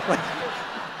down. Like,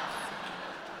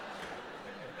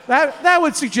 that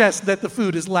would suggest that the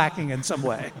food is lacking in some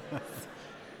way.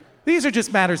 These are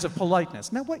just matters of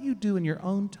politeness. Now, what you do in your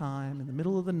own time, in the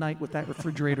middle of the night with that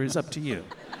refrigerator, is up to you.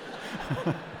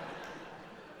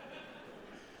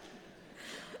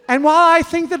 And while I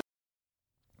think that...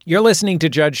 You're listening to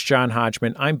Judge John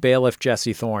Hodgman. I'm bailiff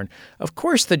Jesse Thorne. Of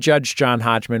course, the Judge John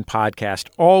Hodgman podcast,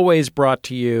 always brought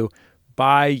to you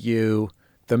by you,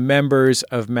 the members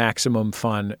of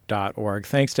MaximumFun.org.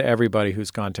 Thanks to everybody who's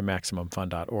gone to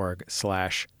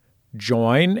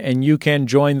MaximumFun.org/join, and you can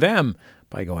join them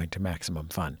by going to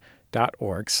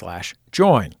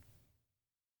MaximumFun.org/join.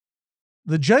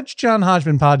 The Judge John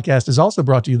Hodgman podcast is also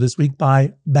brought to you this week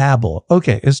by Babbel.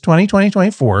 Okay, it's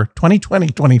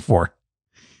 2020-24.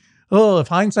 Oh, if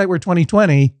hindsight were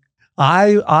 2020,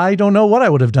 I don't know what I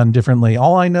would have done differently.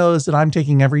 All I know is that I'm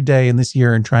taking every day in this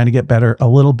year and trying to get better a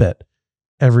little bit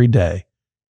every day.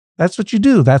 That's what you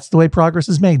do. That's the way progress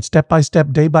is made, step by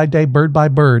step, day by day, bird by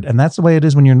bird. And that's the way it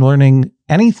is when you're learning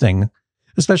anything,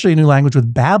 especially a new language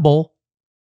with Babbel.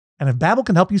 And if Babbel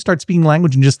can help you start speaking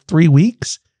language in just 3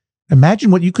 weeks,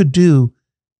 imagine what you could do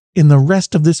in the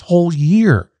rest of this whole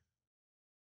year.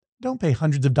 Don't pay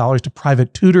hundreds of dollars to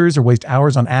private tutors or waste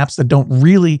hours on apps that don't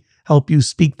really help you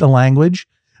speak the language.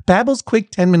 Babbel's quick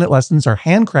 10-minute lessons are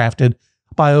handcrafted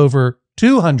by over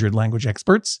 200 language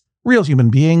experts, real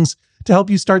human beings, to help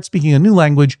you start speaking a new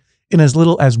language in as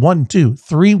little as 1, 2,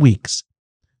 3 weeks.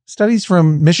 Studies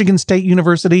from Michigan State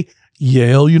University,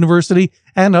 Yale University,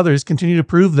 and others continue to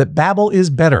prove that Babbel is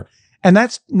better. And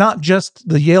that's not just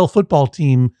the Yale football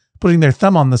team putting their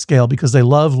thumb on the scale because they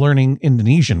love learning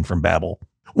Indonesian from Babbel.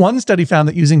 One study found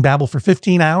that using Babbel for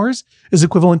 15 hours is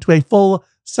equivalent to a full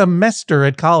semester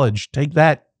at college. Take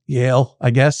that, Yale,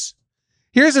 I guess.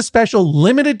 Here's a special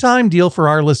limited time deal for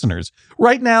our listeners.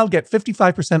 Right now, get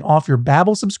 55% off your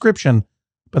Babbel subscription,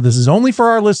 but this is only for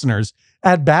our listeners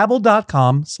at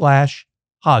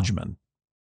babbel.com/Hodgman.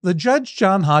 The Judge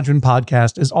John Hodgman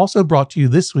podcast is also brought to you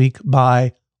this week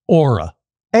by Aura.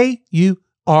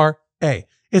 A-U-R-A.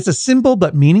 It's a simple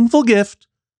but meaningful gift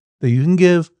that you can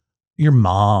give your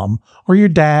mom or your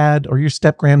dad or your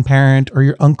step-grandparent or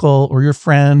your uncle or your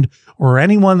friend or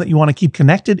anyone that you want to keep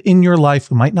connected in your life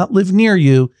who might not live near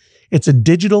you. It's a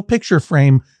digital picture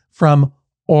frame from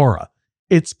Aura.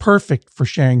 It's perfect for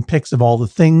sharing pics of all the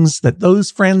things that those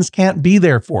friends can't be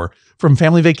there for, from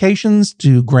family vacations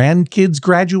to grandkids'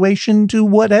 graduation to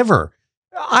whatever.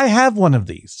 I have one of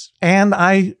these, and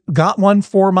I got one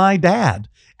for my dad,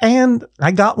 and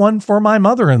I got one for my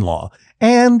mother-in-law,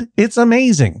 and it's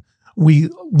amazing. We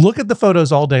look at the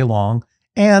photos all day long,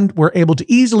 and we're able to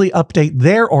easily update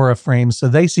their Aura frames so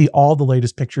they see all the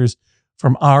latest pictures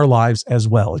from our lives as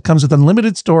well. It comes with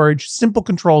unlimited storage, simple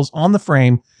controls on the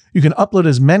frame. You can upload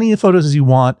as many photos as you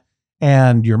want,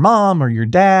 and your mom or your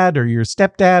dad or your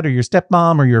stepdad or your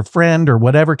stepmom or your friend or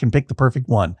whatever can pick the perfect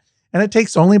one. And it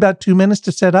takes only about 2 minutes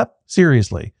to set up.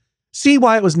 Seriously. See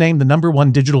why it was named the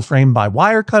 #1 digital frame by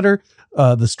Wirecutter,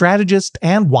 The Strategist,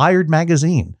 and Wired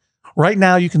Magazine. Right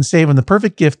now, you can save on the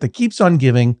perfect gift that keeps on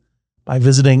giving by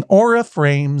visiting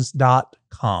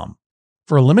auraframes.com.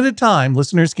 For a limited time,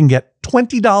 listeners can get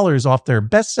 $20 off their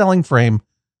best-selling frame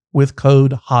with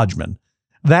code Hodgman.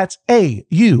 That's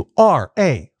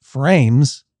A-U-R-A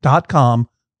frames.com,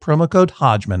 promo code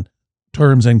Hodgman.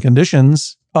 Terms and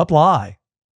conditions apply.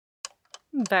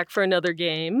 Back for another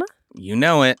game. You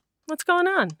know it. What's going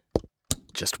on?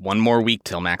 Just one more week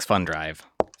till Max Fun Drive.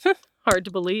 Hard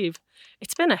to believe.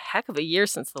 It's been a heck of a year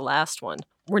since the last one.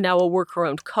 We're now a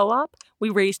worker-owned co-op. We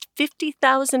raised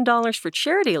 $50,000 for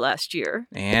charity last year.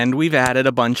 And we've added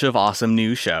a bunch of awesome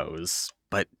new shows.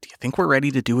 But do you think we're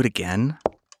ready to do it again?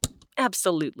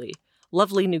 Absolutely.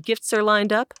 Lovely new gifts are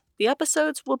lined up. The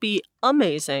episodes will be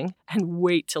amazing. And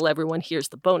wait till everyone hears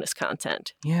the bonus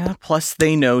content. Yeah, plus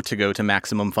they know to go to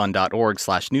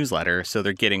MaximumFun.org/newsletter, so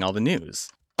they're getting all the news.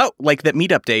 Oh, like that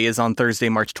Meetup Day is on Thursday,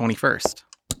 March 21st.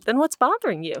 Then what's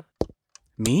bothering you?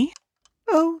 Me?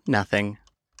 Oh, nothing.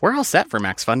 We're all set for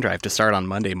Max Fun Drive to start on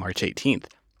Monday, March 18th.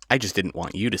 I just didn't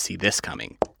want you to see this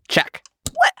coming. Check.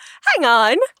 What? Hang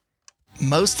on.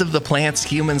 Most of the plants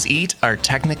humans eat are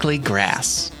technically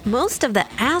grass. Most of the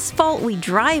asphalt we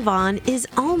drive on is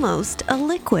almost a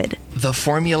liquid. The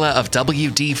formula of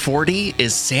WD-40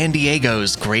 is San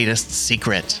Diego's greatest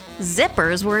secret.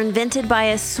 Zippers were invented by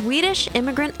a Swedish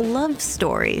immigrant love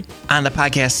story. On the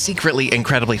podcast Secretly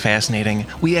Incredibly Fascinating,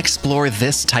 we explore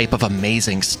this type of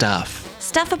amazing stuff.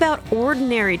 Stuff about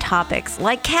ordinary topics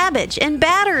like cabbage and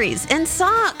batteries and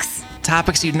socks.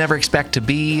 Topics you'd never expect to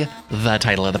be the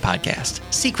title of the podcast.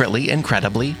 Secretly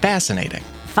Incredibly Fascinating.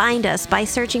 Find us by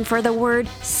searching for the word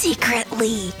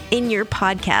secretly in your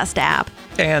podcast app.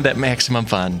 And at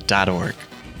MaximumFun.org.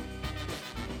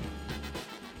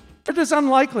 It is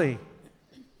unlikely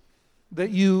that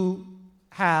you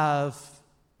have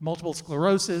multiple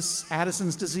sclerosis,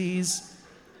 Addison's disease,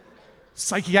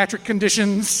 psychiatric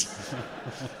conditions.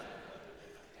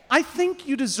 I think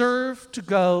you deserve to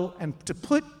go and to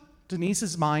put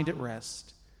Denise's mind at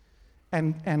rest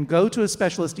and go to a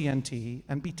specialist ENT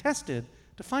and be tested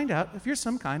to find out if you're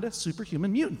some kind of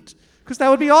superhuman mutant, because that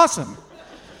would be awesome.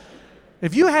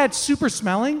 If you had super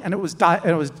smelling and it was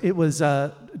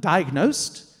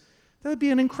diagnosed, that would be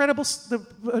an incredible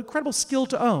skill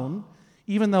to own,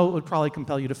 even though it would probably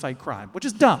compel you to fight crime, which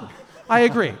is dumb. I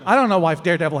agree. I don't know why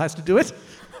Daredevil has to do it.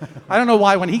 I don't know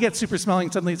why when he gets super smelling,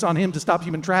 suddenly it's on him to stop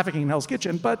human trafficking in Hell's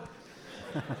Kitchen, but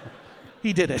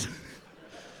he did it.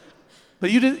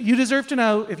 But you deserve to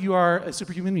know if you are a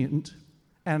superhuman mutant,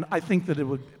 and I think that it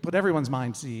would put everyone's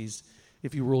mind at ease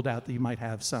if you ruled out that you might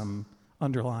have some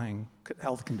underlying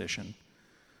health condition.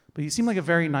 But you seem like a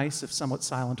very nice, if somewhat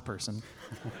silent person.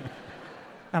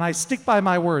 And I stick by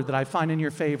my word that I find in your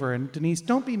favor. And Denise,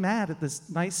 don't be mad at this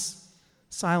nice,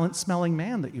 silent-smelling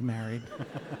man that you married.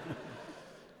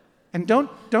 And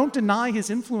don't deny his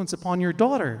influence upon your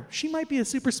daughter. She might be a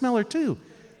super smeller too.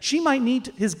 She might need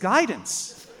his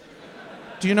guidance.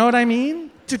 Do you know what I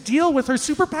mean? To deal with her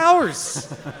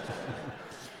superpowers.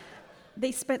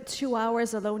 They spent 2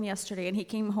 hours alone yesterday, and he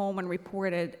came home and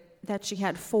reported that she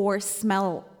had 4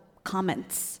 smell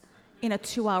comments in a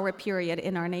 2-hour period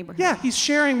in our neighborhood. Yeah, he's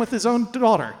sharing with his own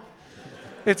daughter.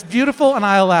 It's beautiful, and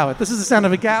I allow it. This is the sound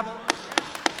of a gap.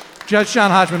 Judge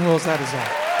John Hodgman rules that as all.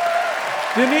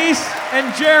 Denise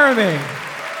and Jeremy.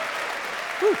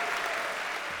 Woo.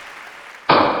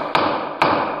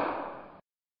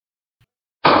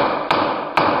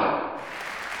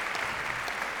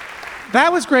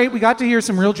 That was great. We got to hear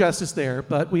some real justice there,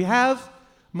 but we have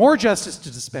more justice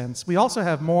to dispense. We also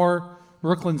have more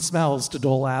Brooklyn smells to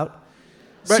dole out.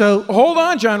 But so hold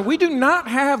on, John. We do not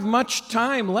have much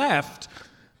time left.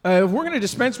 If we're going to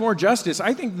dispense more justice,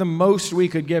 I think the most we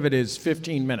could give it is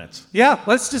 15 minutes. yeah,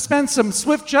 let's dispense some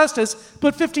swift justice,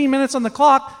 put 15 minutes on the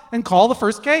clock, and call the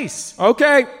first case.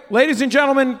 Okay, ladies and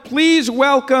gentlemen, please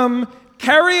welcome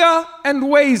Caria and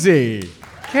Wazy.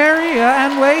 Caria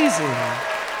and Wazy.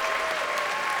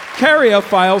 Caria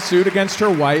files suit against her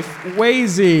wife,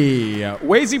 Wazy.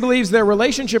 Wazy believes their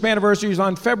relationship anniversary is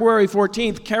on February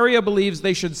 14th. Caria believes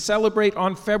they should celebrate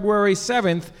on February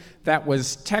 7th. That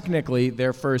was technically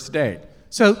their first date.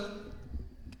 So,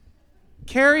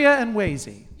 Caria and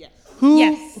Wazy. Yes.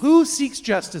 Who seeks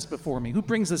justice before me? Who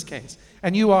brings this case?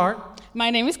 And you are? My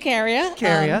name is Caria.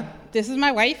 Caria. This is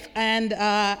my wife, and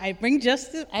I bring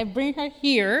justice. I bring her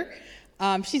here.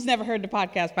 She's never heard the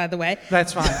podcast, by the way.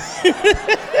 That's fine.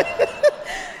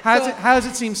 How does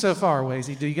it seem so far,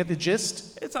 Wazy? Do you get the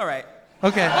gist? It's all right.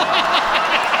 Okay.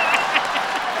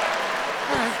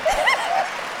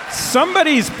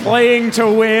 Somebody's playing to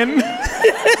win.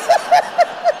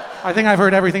 I think I've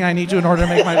heard everything I need to in order to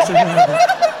make my decision.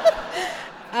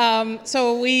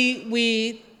 So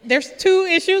there's 2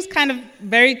 issues kind of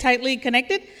very tightly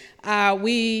connected.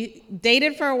 We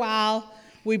dated for a while.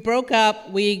 We broke up,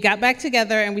 we got back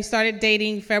together, and we started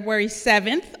dating February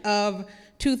 7th of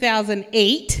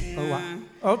 2008. Oh, wow.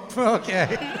 Oh,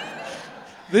 okay.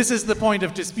 This is the point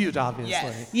of dispute,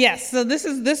 obviously. Yes, so this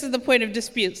is the point of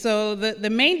dispute. So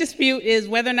the main dispute is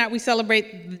whether or not we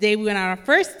celebrate the day we went on our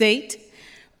first date,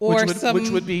 or which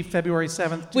would be February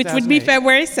 7th, 2008. which would be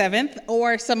February 7th,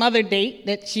 or some other date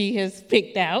that she has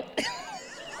picked out.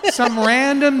 Some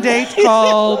random date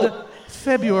called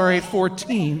February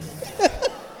 14th.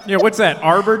 Yeah, what's that,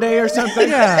 Arbor Day or something?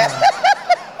 Yeah.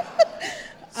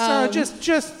 So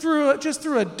just threw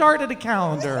a dart at a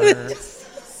calendar.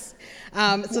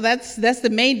 So that's the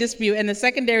main dispute, and the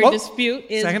secondary dispute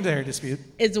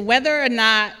is whether or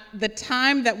not the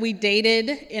time that we dated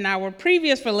in our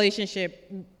previous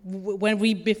relationship,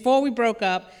 before we broke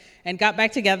up and got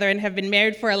back together and have been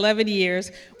married for 11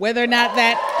 years, whether or not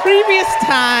that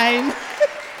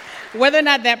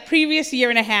previous year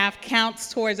and a half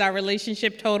counts towards our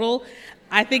relationship total.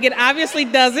 I think it obviously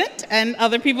doesn't, and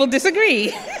other people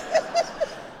disagree.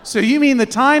 So you mean the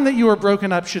time that you were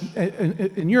broken up should,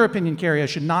 in your opinion, Carrie,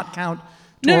 should not count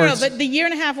towards... No, but the year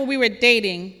and a half when we were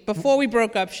dating, before we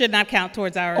broke up, should not count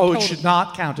towards our total. Oh, it should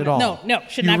not count at all? No,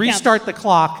 should not count. You restart the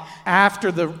clock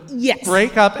after the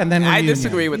breakup and then reunion. I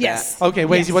disagree with that. Okay,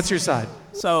 Wazy, what's your side?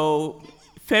 So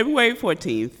February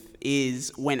 14th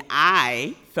is when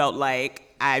I felt like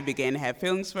I began to have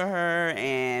feelings for her,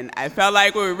 and I felt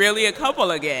like we were really a couple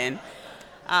again.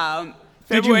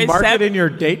 Did you mark it in your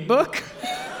date book?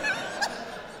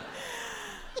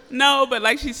 No, but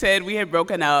like she said, we had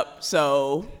broken up,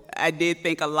 so I did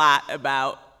think a lot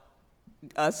about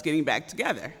us getting back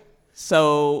together.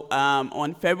 So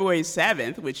on February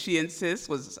 7th, which she insists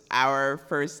was our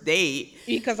first date.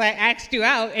 Because I asked you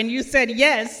out and you said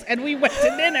yes, and we went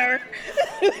to dinner.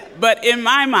 But in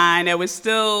my mind, I was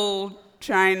still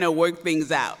trying to work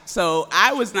things out. So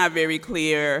I was not very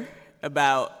clear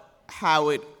about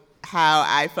how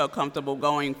I felt comfortable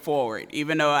going forward,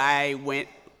 even though I went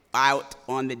out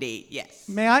on the date, yes.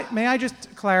 May I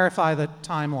just clarify the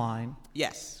timeline?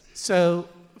 Yes. So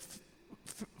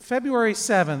February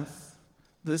 7th,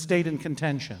 this date in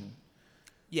contention.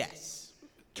 Yes.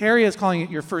 Carrie is calling it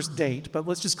your first date, but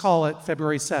let's just call it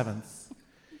February 7th.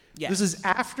 Yes. This is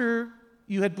after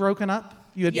you had broken up?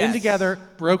 You had been together,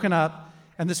 broken up,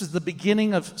 and this is the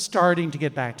beginning of starting to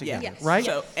get back together, right?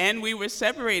 So, and we were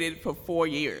separated for 4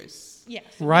 years. Yes.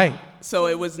 Right. So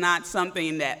it was not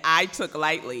something that I took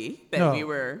lightly, that we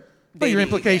were dating. But your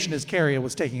implication is Carrie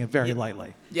was taking it very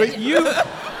lightly. Yeah. But you...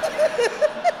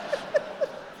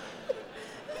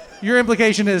 Your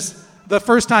implication is the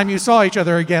first time you saw each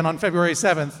other again on February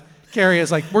 7th, Carrie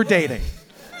is like, we're dating.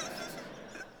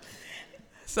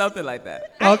 Something like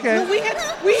that. Okay.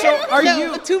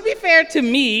 To be fair to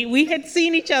me, we had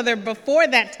seen each other before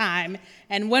that time,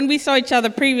 and when we saw each other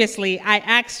previously, I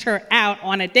asked her out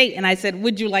on a date, and I said,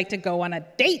 would you like to go on a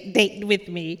date with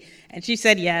me? And she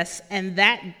said yes, and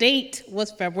that date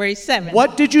was February 7th.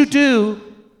 What did you do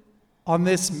on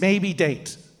this maybe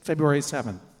date, February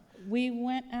 7th? We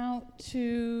went out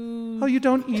to... Oh, you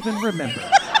don't even remember.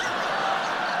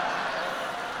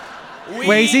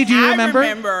 Wazy, do you remember? I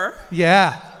remember.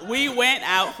 Yeah. We went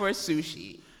out for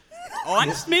sushi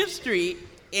on Smith Street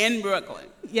in Brooklyn.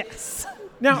 Yes.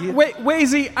 Now,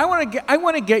 Wazy, I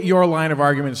want to get your line of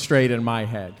argument straight in my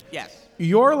head. Yes.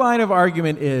 Your line of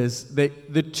argument is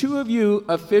that the two of you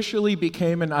officially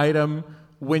became an item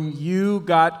when you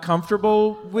got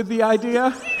comfortable with the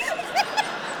idea?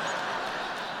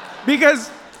 Because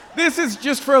this is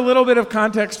just for a little bit of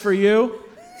context for you.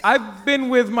 I've been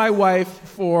with my wife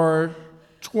for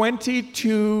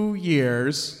 22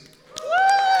 years.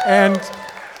 And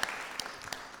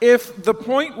if the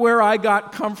point where I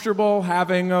got comfortable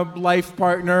having a life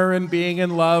partner and being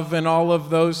in love and all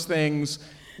of those things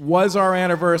was our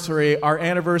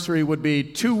anniversary would be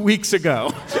 2 weeks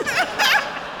ago.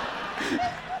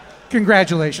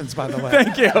 Congratulations, by the way.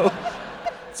 Thank you.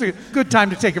 It's a good time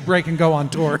to take a break and go on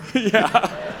tour.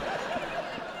 Yeah.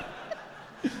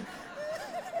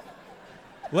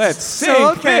 Let's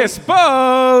sink this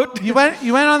boat. You went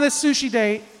on this sushi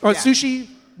date, or sushi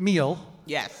meal.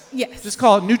 Yes. Yes. Just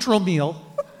call it neutral meal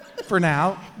for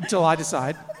now, until I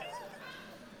decide.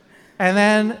 And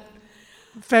then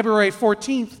February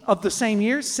 14th of the same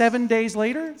year, 7 days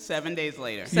later? 7 days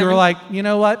later. You were like, you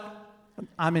know what?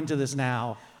 I'm into this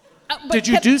now. Did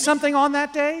you do something on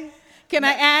that day? Can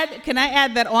I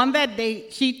add that on that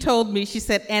date, she told me, she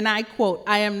said, and I quote,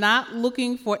 I am not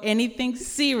looking for anything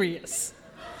serious.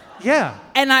 Yeah.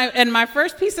 And my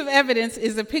first piece of evidence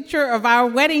is a picture of our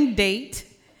wedding date,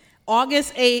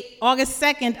 August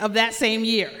 2nd of that same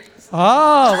year.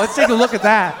 Oh, let's take a look at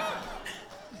that.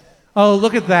 Oh,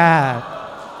 look at that.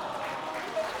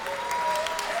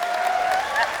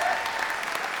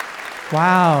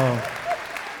 Wow.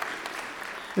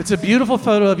 It's a beautiful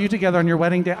photo of you together on your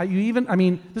wedding day.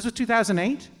 This was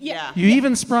 2008? Yeah. You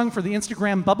even sprung for the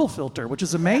Instagram bubble filter, which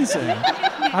is amazing.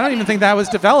 I don't even think that was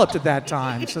developed at that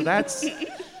time. So that's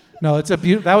no.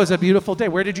 That was a beautiful day.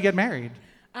 Where did you get married?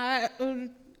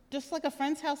 Just like a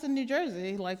friend's house in New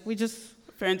Jersey. Like we just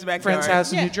Friend's backyard. Friend's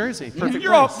house in New Jersey. Perfect.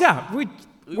 You're all, place.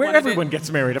 where everyone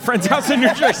gets married, a friend's house in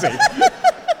New Jersey.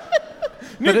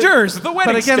 New Jersey, the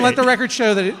wedding But again, state. let the record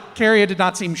show that Carrie did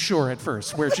not seem sure at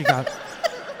first where she got.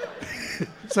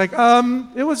 It's like,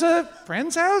 it was a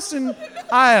friend's house, and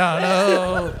I don't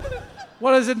know.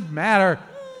 What does it matter?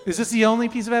 Is this the only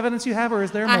piece of evidence you have, or is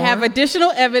there more? I have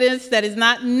additional evidence that is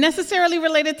not necessarily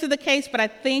related to the case, but I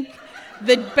think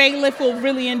the bailiff will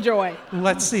really enjoy.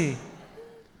 Let's see.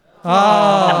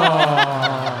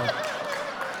 Oh.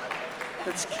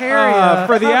 It's Carrie.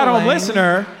 For the at-home cuddling.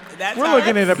 listener, That's we're how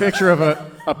looking at a picture of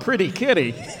a pretty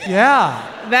kitty. Yeah.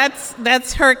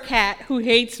 That's her cat who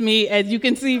hates me, as you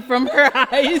can see from her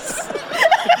eyes.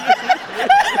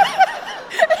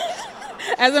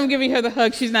 As I'm giving her the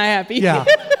hug, she's not happy. Yeah.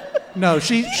 No,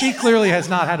 she clearly has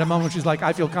not had a moment she's like,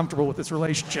 I feel comfortable with this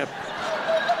relationship.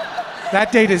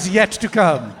 That date is yet to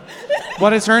come.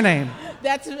 What is her name?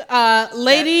 That's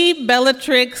Lady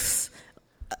Bellatrix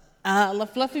La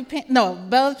Fluffy Pants. No,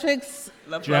 Bellatrix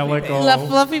Jellicle. La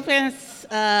Fluffy Pants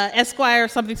Esquire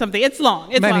something. It's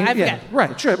long. It's long. I forget.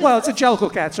 Right, sure. Well, it's a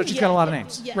Jellicle cat, so she's got a lot of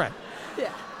names. Yeah. Right.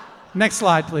 Yeah. Next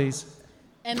slide, please.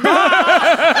 And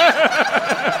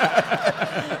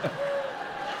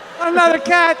Another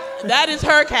cat. That is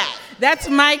her cat. that's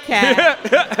my cat.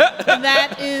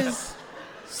 That is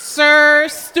Sir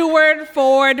Stuart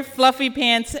Ford Fluffy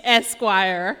Pants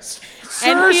Esquire.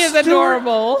 And he is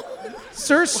adorable.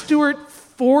 Sir Stuart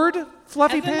Ford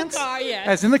Fluffy As in the Pants? car, yes.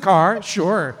 As in the car,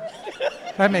 sure.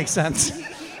 That makes sense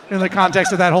in the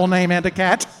context of that whole name and a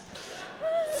cat.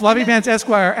 Fluffy Pants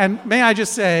Esquire. And may I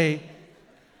just say,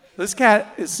 this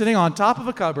cat is sitting on top of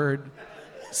a cupboard,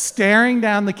 staring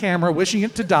down the camera, wishing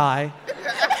it to die.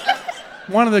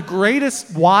 One of the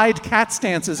greatest wide cat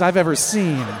stances I've ever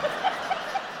seen.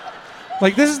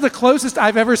 Like, this is the closest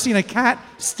I've ever seen a cat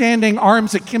standing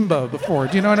arms akimbo before.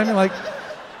 Do you know what I mean? Like,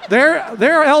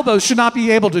 their elbows should not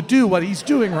be able to do what he's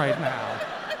doing right now.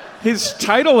 His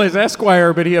title is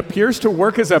Esquire, but he appears to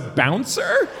work as a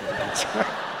bouncer? That's right.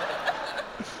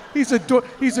 He's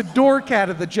a door cat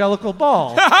at the Jellicle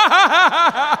Ball.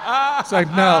 It's like,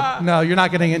 no, you're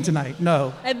not getting in tonight.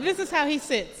 No. And this is how he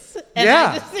sits. And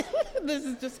Yeah. This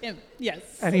is just him. Yes.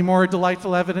 Any more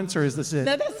delightful evidence, or is this it?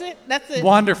 No, that's it. That's it.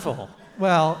 Wonderful.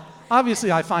 Well,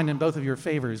 obviously I find in both of your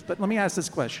favors, but let me ask this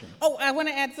question. Oh, I want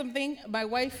to add something. My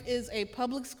wife is a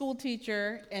public school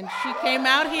teacher, and she came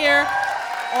out here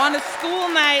on a school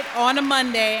night on a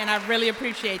Monday, and I really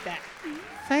appreciate that.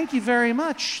 Thank you very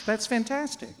much. That's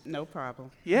fantastic. No problem.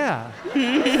 Yeah.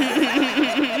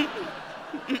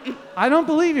 I don't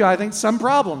believe you. I think some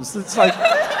problems. It's like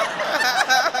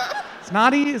it's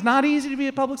not easy to be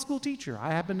a public school teacher.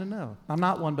 I happen to know. I'm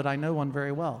not one, but I know one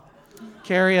very well.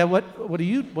 Carrie, what do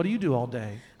you do all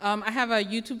day? I have a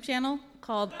YouTube channel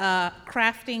called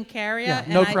Crafting Carrie. Yeah,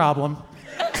 no problem.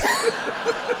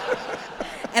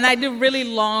 And I do really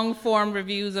long form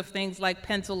reviews of things like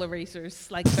pencil erasers,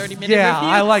 like 30-minute Yeah,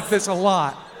 reviews. I like this a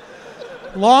lot.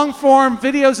 Long form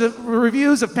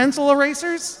reviews of pencil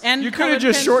erasers? And You could have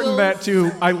just shortened that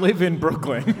to I live in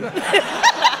Brooklyn.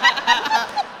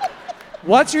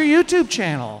 What's your YouTube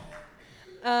channel?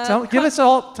 Tell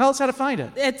us how to find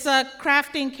it. It's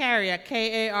Crafting Carrie,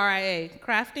 K-A-R-I-A.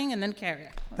 Crafting and then Carrie.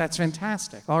 That's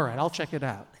fantastic. All right, I'll check it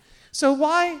out. So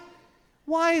why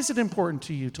is it important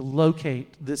to you to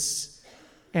locate this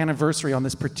anniversary on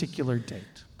this particular date?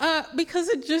 Because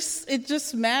it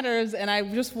just matters, and I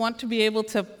just want to be able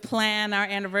to plan our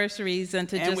anniversaries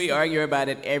and we argue about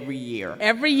it every year.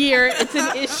 Every year it's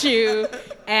an issue,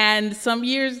 and some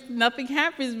years nothing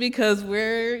happens because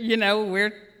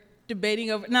we're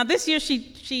debating over. Now this year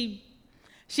she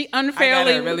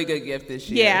unfairly. I got a really good gift this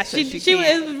year. Yeah, so she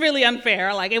can't- was really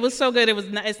unfair. Like it was so good,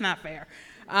 it's not fair.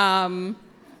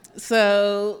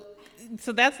 So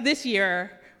that's this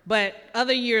year. But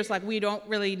other years, like, we don't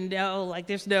really know, like,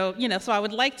 there's no, so I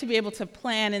would like to be able to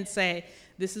plan and say,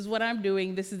 this is what I'm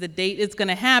doing, this is the date it's going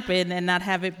to happen, and not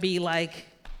have it be like...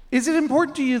 Is it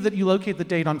important to you that you locate the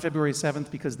date on February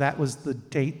 7th because that was the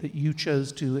date that you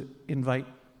chose to invite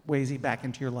Wazy back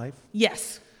into your life?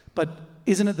 Yes. But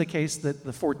isn't it the case that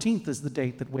the 14th is the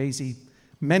date that Wazy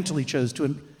mentally chose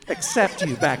to accept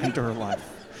you back into her life?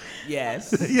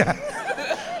 Yes. Yeah.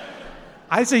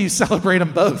 I say you celebrate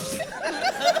them both.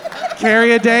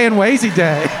 Carrie a day and Wazy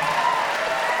day.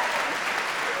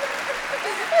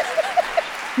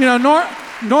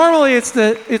 Normally it's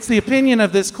the opinion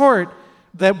of this court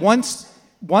that once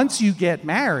you get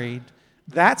married,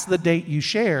 that's the date you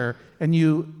share, and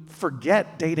you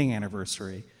forget dating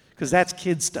anniversary because that's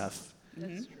kid stuff.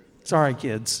 That's true. Sorry,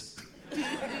 kids.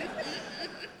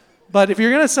 But if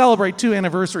you're going to celebrate 2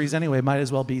 anniversaries anyway, might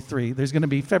as well be 3. There's going to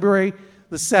be February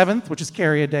the 7th, which is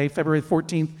Carrier Day, February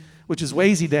 14th, which is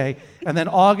Wazy Day, and then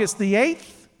August the 8th.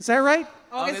 Is that right?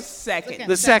 August 2nd.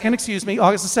 The 2nd, excuse me,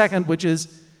 August the 2nd, which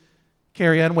is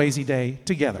Carrier and Wazy Day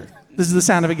together. This is the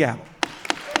sound of a gap.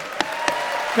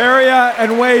 Caria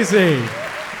and Wazy.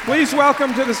 Please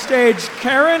welcome to the stage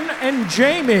Karen and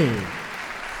Jamie.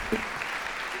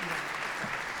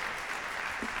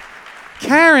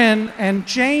 Karen and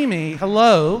Jamie,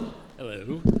 hello.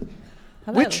 Hello.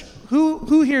 Hello.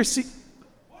 Who here see?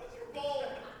 What is your bowl?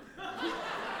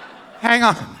 Hang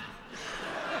on.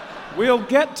 We'll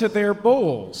get to their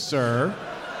bowls, sir.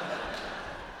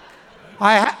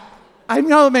 I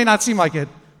know it may not seem like it,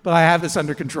 but I have this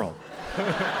under control.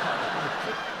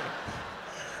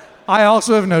 I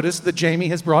also have noticed that Jamie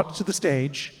has brought to the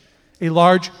stage a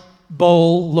large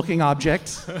bowl-looking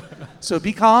object. So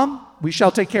be calm. We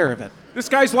shall take care of it. This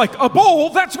guy's like, a bowl?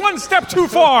 That's one step too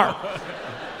far.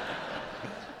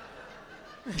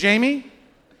 Jamie,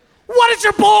 what is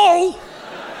your bowl?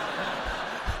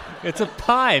 It's a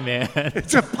pie, man.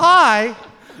 It's a pie?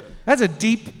 That's a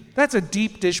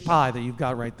deep dish pie that you've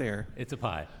got right there. It's a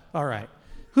pie. All right.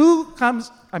 Who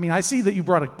comes, I see that you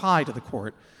brought a pie to the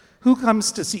court. Who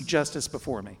comes to seek justice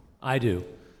before me? I do.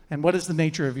 And what is the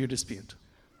nature of your dispute?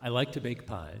 I like to bake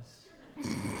pies.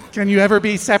 Can you ever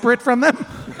be separate from them?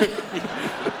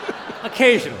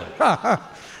 Occasionally.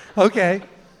 Okay.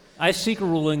 I seek a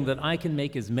ruling that I can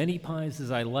make as many pies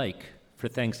as I like for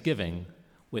Thanksgiving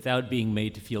without being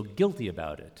made to feel guilty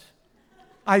about it.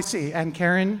 I see. And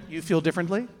Karen, you feel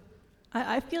differently?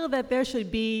 I feel that there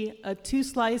should be a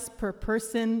 2-slice per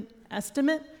person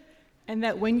estimate, and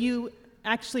that when you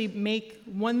actually make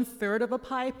 1/3 of a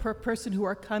pie per person who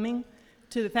are coming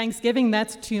to the Thanksgiving,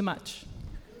 that's too much.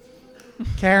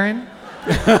 Karen?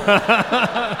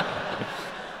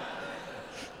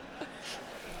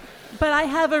 But I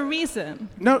have a reason.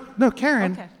 No,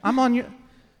 Karen, okay. I'm on you.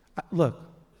 Look.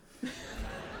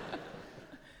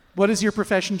 What is your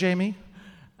profession, Jamie?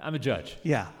 I'm a judge.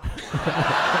 Yeah.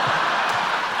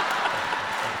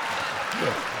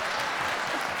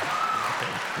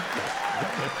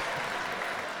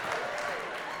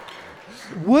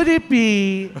 Would it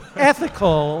be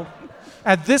ethical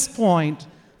at this point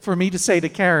for me to say to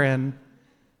Karen,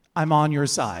 I'm on your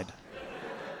side?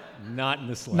 Not in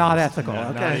the slightest. Not ethical. No,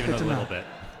 okay, not even good to a little know. bit.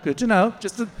 Good to know.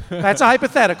 That's a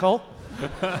hypothetical.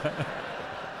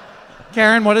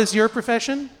 Karen, what is your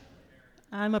profession?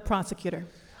 I'm a prosecutor.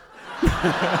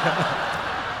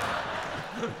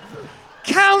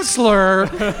 Counselor!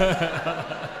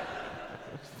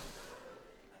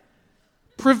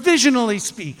 Provisionally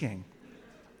speaking,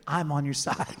 I'm on your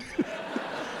side.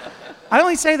 I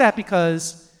only say that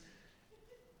because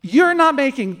you're not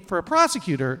making, for a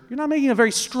prosecutor, you're not making a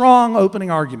very strong opening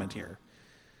argument here.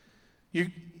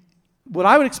 What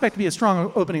I would expect to be a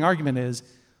strong opening argument is,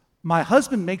 my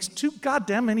husband makes too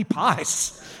goddamn many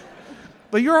pies.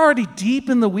 But you're already deep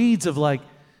in the weeds of like,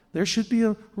 there should be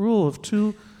a rule of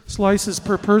 2 slices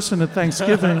per person at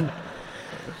Thanksgiving.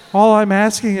 All I'm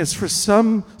asking is for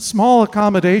some small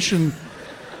accommodation.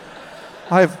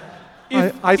 If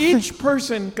each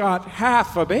person got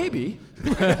half a baby.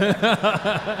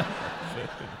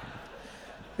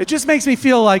 It just makes me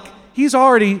feel like he's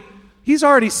already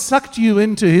sucked you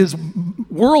into his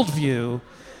worldview.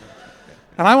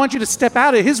 And I want you to step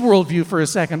out of his worldview for a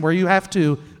second, where you have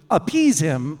to appease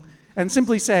him and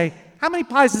simply say, how many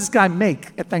pies does this guy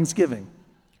make at Thanksgiving?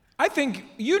 I think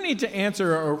you need to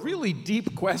answer a really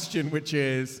deep question, which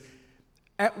is,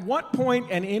 at what point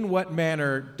and in what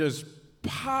manner does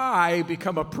pie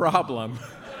become a problem?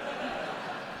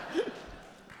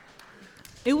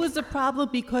 It was a problem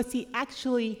because he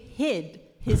actually hid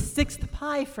his 6th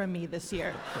pie from me this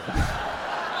year.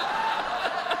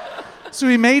 So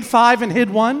he made 5 and hid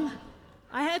 1?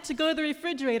 I had to go to the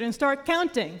refrigerator and start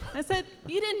counting. I said,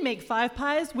 you didn't make 5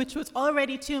 pies, which was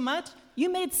already too much. You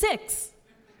made 6.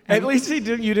 At least you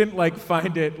didn't like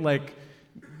find it like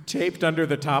taped under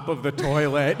the top of the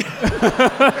toilet.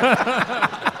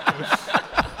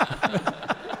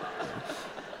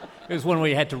 It was one where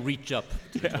you had to reach up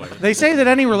to the toilet. They say that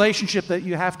any relationship that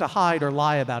you have to hide or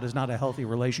lie about is not a healthy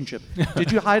relationship.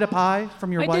 Did you hide a pie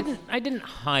from your wife? I didn't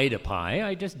hide a pie.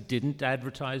 I just didn't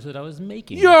advertise that I was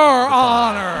making Your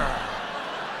Honor!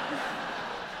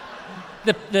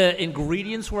 The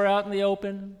ingredients were out in the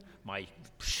open. My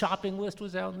shopping list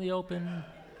was out in the open.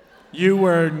 You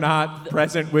were not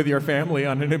present with your family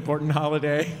on an important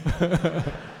holiday?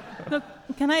 Look,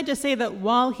 can I just say that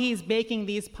while he's baking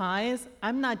these pies,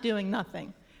 I'm not doing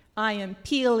nothing. I am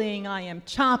peeling, I am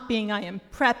chopping, I am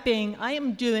prepping, I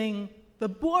am doing the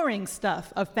boring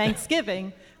stuff of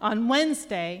Thanksgiving on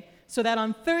Wednesday so that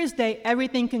on Thursday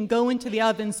everything can go into the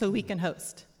oven so we can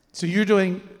host. So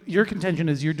your contention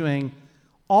is you're doing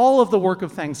all of the work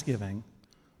of Thanksgiving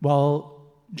while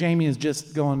Jamie is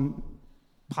just going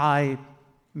pie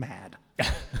mad.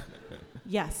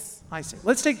 Yes. I see.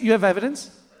 You have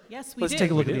evidence? Yes, we do. Let's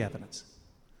take a look at the evidence.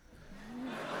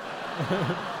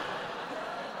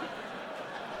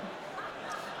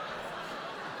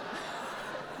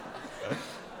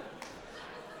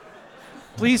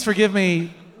 Please forgive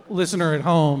me, listener at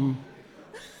home,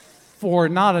 for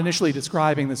not initially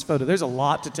describing this photo. There's a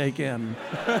lot to take in.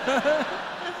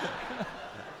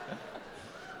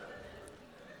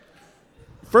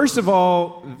 First of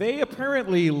all, they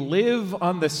apparently live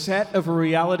on the set of a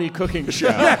reality cooking show.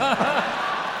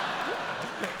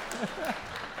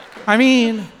 I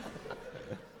mean,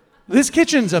 this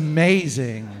kitchen's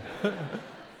amazing.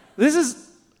 This is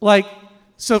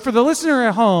so for the listener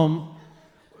at home,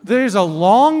 there's a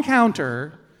long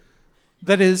counter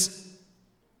that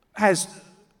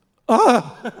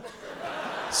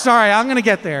sorry, I'm going to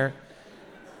get there.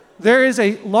 There is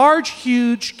a large,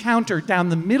 huge counter down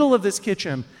the middle of this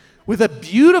kitchen with a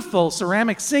beautiful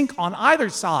ceramic sink on either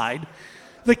side.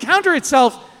 The counter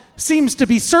itself seems to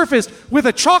be surfaced with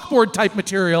a chalkboard type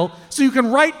material so you can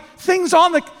write things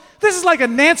on the... This is like a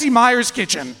Nancy Meyers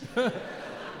kitchen.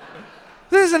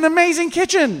 This is an amazing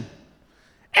kitchen.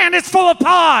 And it's full of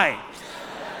pie.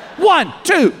 1,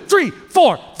 2, 3,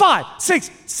 4, 5,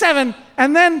 6, 7,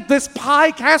 and then this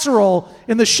pie casserole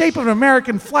in the shape of an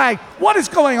American flag. What is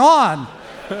going on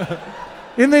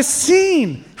in this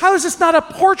scene? How is this not a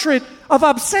portrait of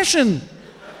obsession?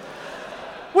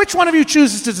 Which one of you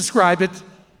chooses to describe it?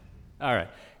 All right.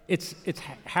 It's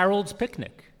Harold's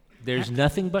picnic. There's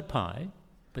nothing but pie,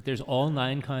 but there's all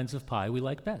 9 kinds of pie we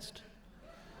like best.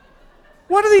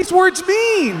 What do these words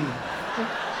mean?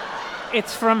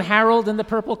 It's from Harold and the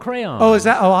Purple Crayon. Oh, is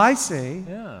that? Oh, I see.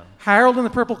 Yeah. Harold and the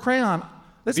Purple Crayon.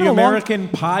 The American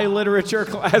pie literature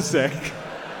classic.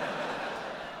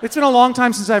 It's been a long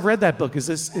time since I've read that book.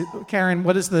 Karen,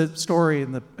 what is the story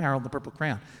in the Harold and the Purple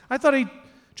Crayon? I thought he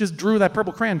just drew that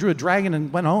purple crayon, drew a dragon,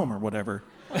 and went home or whatever.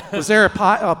 Was there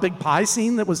a big pie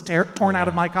scene that was torn out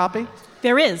of my copy?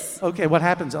 There is. Okay, what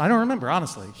happens? I don't remember,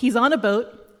 honestly. He's on a boat,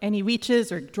 and he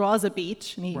reaches or draws a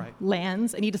beach, and he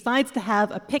lands, and he decides to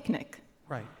have a picnic.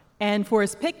 Right. And for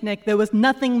his picnic, there was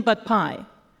nothing but pie.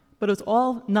 But it was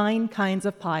all 9 kinds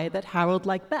of pie that Harold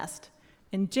liked best.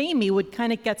 And Jamie would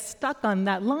kind of get stuck on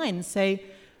that line and say,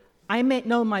 I may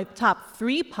know my top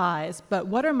 3 pies, but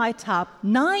what are my top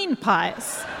 9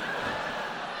 pies?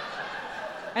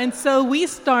 And so we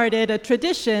started a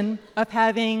tradition of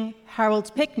having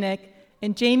Harold's picnic,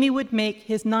 and Jamie would make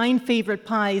his 9 favorite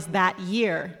pies that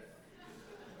year.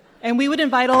 And we would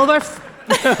invite all of our...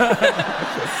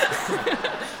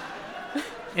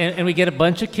 and we get a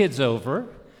bunch of kids over,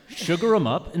 sugar them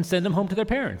up, and send them home to their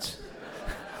parents.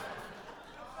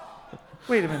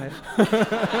 Wait a minute.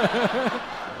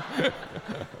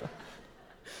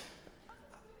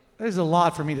 There's a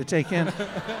lot for me to take in.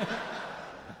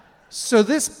 So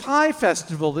this pie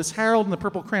festival, this Harold and the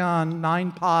Purple Crayon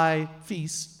 9 pie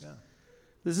feast,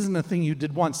 this isn't a thing you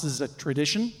did once. This is a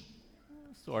tradition?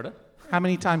 Sort of. How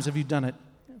many times have you done it?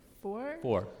 4.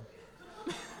 4.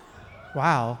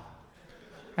 Wow.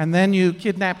 And then you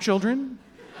kidnap children?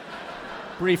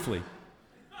 Briefly.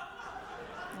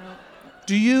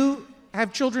 Do you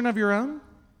have children of your own?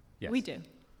 Yes. We do.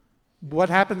 What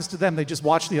happens to them? They just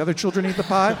watch the other children eat the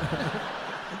pie?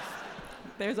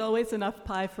 There's always enough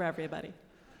pie for everybody.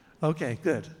 Okay,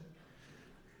 good.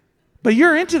 But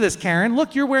you're into this, Karen.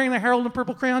 Look, you're wearing the Harold and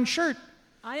Purple Crayon shirt.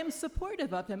 I am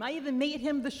supportive of him. I even made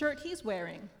him the shirt he's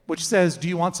wearing. Which says, do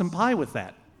you want some pie with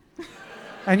that?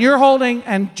 And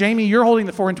Jamie, you're holding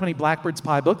the 4 and 20 Blackbird's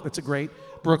Pie book. That's a great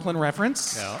Brooklyn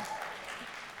reference. Yeah.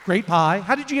 Great pie.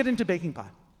 How did you get into baking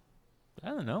pie? I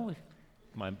don't know.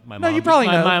 My No, you probably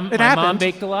know. My It mom happened.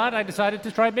 baked a lot. I decided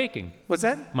to try baking. What's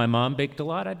that? My mom baked a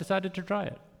lot. I decided to try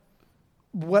it.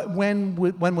 When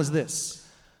was this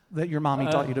that your mommy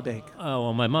taught you to bake? Oh,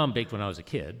 well, my mom baked when I was a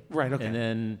kid. Right, okay. And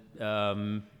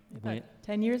then... About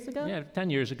 10 years ago? Yeah, 10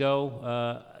 years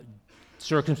ago.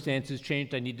 Circumstances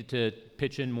changed. I needed to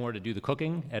pitch in more to do the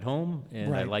cooking at home,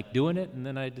 and I Right. liked doing it, and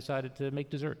then I decided to make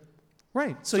dessert.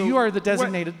 Right. So you are the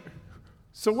designated...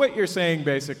 So what you're saying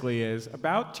basically is,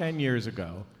 about 10 years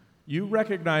ago, you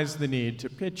recognized the need to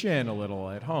pitch in a little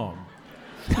at home.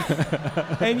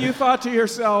 And you thought to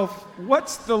yourself,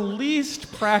 what's the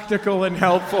least practical and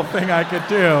helpful thing I could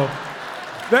do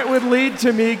that would lead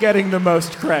to me getting the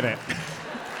most credit?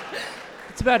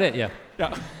 That's about it, yeah.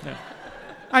 Yeah.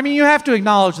 I mean, you have to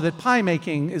acknowledge that pie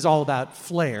making is all about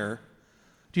flair.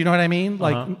 Do you know what I mean?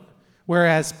 Like,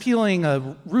 whereas peeling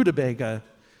a rutabaga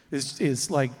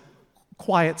is like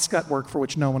quiet scut work for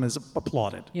which no one is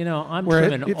applauded. You know, I'm Where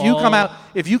trimming if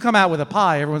you come out with a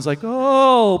pie, everyone's like,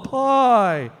 "Oh,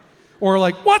 pie," or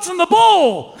like, "What's in the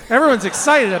bowl?" Everyone's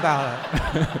excited about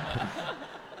it.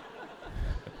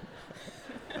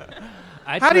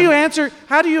 How do you answer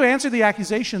the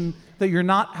accusation that you're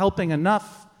not helping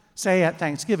enough, say at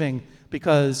Thanksgiving,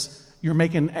 because you're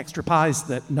making extra pies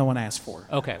that no one asked for?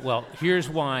 Okay, well, here's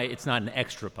why it's not an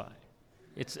extra pie.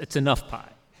 It's enough pie.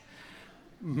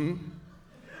 Mm-hmm.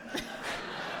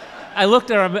 I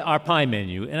looked at our pie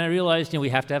menu, and I realized, we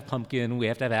have to have pumpkin, we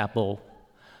have to have apple.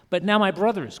 But now my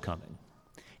brother is coming,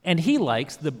 and he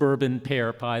likes the bourbon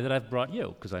pear pie that I've brought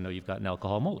you, because I know you've got an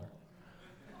alcohol molar.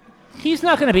 He's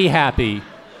not going to be happy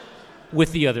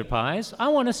with the other pies. I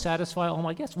want to satisfy all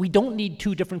my guests. We don't need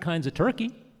 2 different kinds of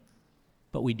turkey,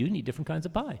 but we do need different kinds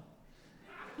of pie.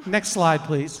 Next slide,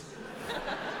 please.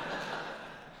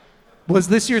 Was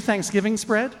this your Thanksgiving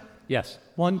spread? Yes.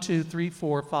 1, 2, 3,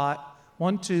 4, 5.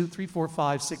 1, 2, 3, 4,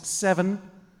 5, 6, 7.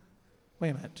 Wait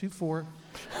a minute. 2, 4,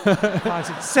 5,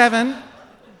 6, 7.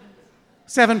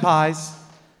 7 pies.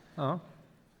 Oh.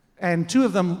 And 2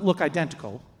 of them look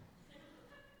identical.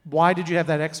 Why did you have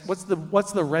that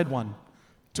what's the red one?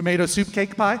 Tomato soup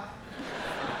cake pie?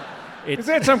 Is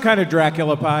that some kind of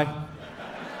Dracula pie?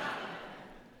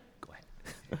 Go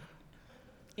ahead.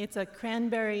 It's a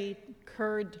cranberry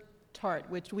curd tart,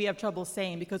 which we have trouble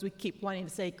saying because we keep wanting to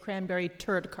say cranberry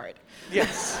turd cart.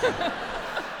 Yes.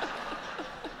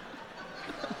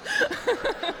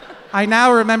 I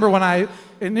now remember when I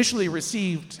initially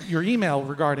received your email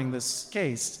regarding this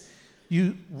case,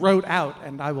 you wrote out,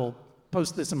 and I will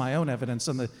post this in my own evidence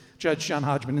on the Judge John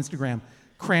Hodgman Instagram,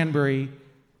 cranberry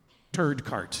turd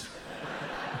cart.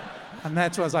 And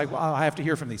that's why I was like, well, I have to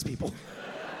hear from these people.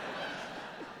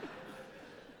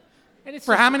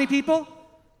 For how many people?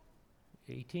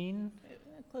 18?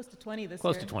 Close to 20 this year.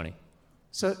 Close to 20.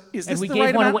 So is and this we the gave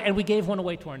right one amount? away, and we gave one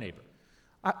away to our neighbor.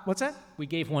 What's that? We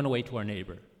gave one away to our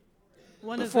neighbor.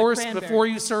 One Before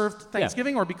you served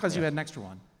Thanksgiving, or because you had an extra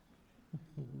one?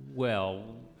 Well,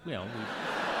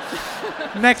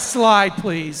 Next slide,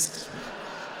 please.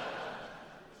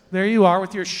 There you are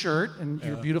with your shirt and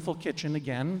your beautiful kitchen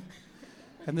again.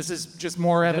 And this is just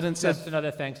more evidence That's of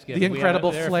another Thanksgiving. the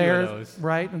incredible There are a few flair, of those.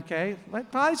 right? Okay.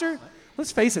 Pies are,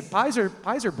 let's face it, pies are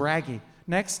braggy.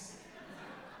 Next.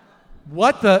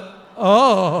 What the?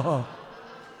 Oh.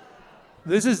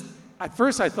 This is, at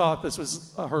first I thought this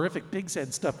was a horrific pig's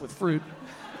head stuffed with fruit,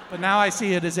 but now I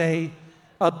see it as a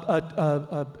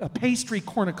pastry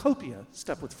cornucopia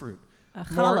stuffed with fruit. A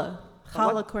challah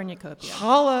cornucopia.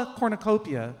 Challah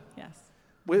cornucopia. Yes.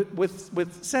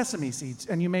 With sesame seeds.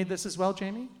 And you made this as well,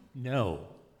 Jamie? No.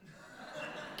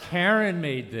 Karen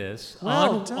made this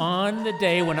Well done. on the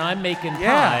day when I'm making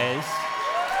Yeah. pies.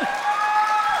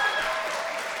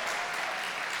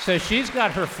 So she's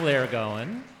got her flair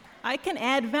going. I can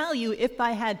add value if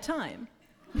I had time.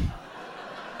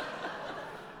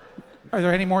 Are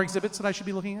there any more exhibits that I should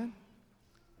be looking at?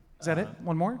 Is that it?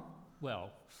 One more? Well.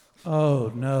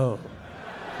 Oh, no.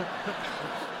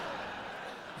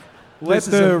 Let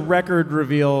the record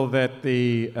reveal that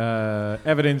the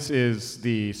evidence is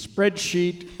the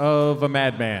spreadsheet of a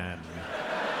madman.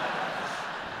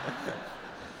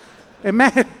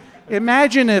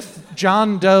 Imagine if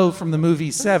John Doe from the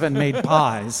movie Seven made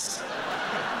pies.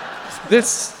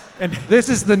 This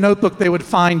is the notebook they would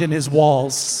find in his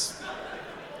walls.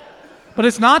 But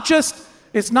it's not just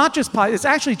pie. It's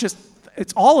actually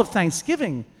it's all of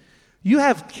Thanksgiving. You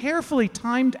have carefully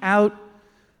timed out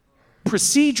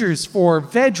procedures for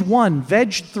veg 1,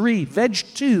 veg 3, veg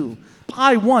 2,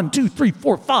 pie 1, 2, 3,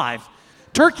 4, 5,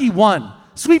 turkey 1,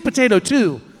 sweet potato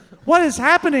 2. What is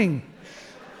happening?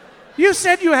 You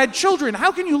said you had children.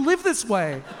 How can you live this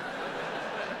way?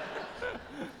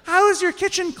 How is your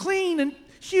kitchen clean and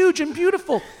huge and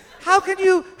beautiful? How can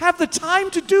you have the time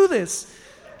to do this?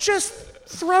 Just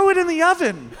throw it in the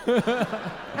oven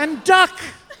and duck.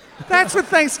 That's what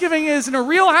Thanksgiving is in a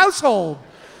real household.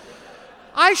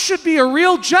 I should be a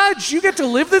real judge. You get to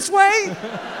live this way?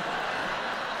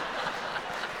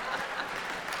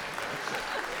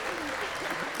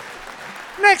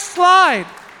 Next slide.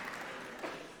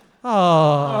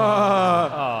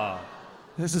 Oh.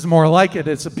 This is more like it.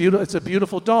 It's a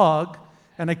beautiful dog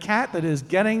and a cat that is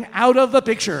getting out of the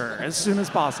picture as soon as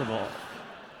possible.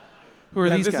 Who are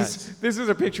these this guys? This is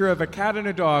a picture of a cat and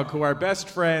a dog who are best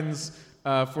friends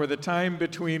for the time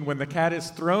between when the cat is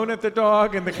thrown at the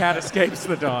dog and the cat escapes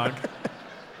the dog.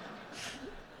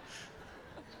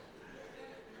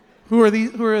 Who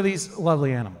are these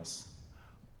lovely animals?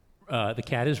 The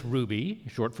cat is Ruby,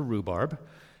 short for rhubarb.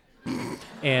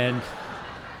 And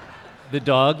the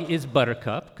dog is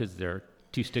Buttercup, because there are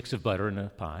 2 sticks of butter in a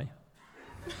pie.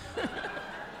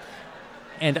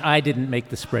 And I didn't make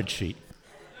the spreadsheet.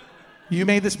 You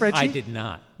made the spreadsheet? I did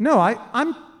not. No,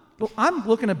 I'm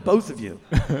looking at both of you.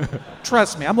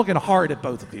 Trust me, I'm looking hard at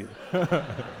both of you.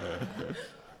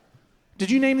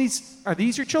 Did you name these? Are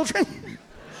these your children?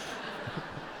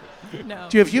 No.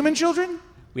 Do you have human children?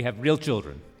 We have real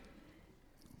children.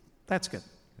 That's good.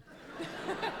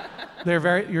 They're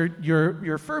very.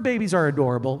 Your fur babies are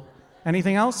adorable.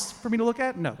 Anything else for me to look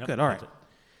at? No. Nope, Good. All right. that's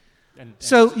it. And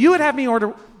So you would have me order.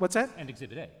 What's that? And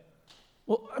Exhibit A.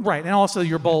 Well, right, and also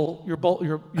your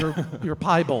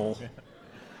pie bowl.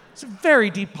 It's a very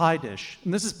deep pie dish.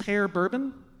 And this is pear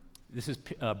bourbon? This is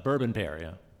bourbon pear,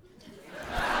 yeah.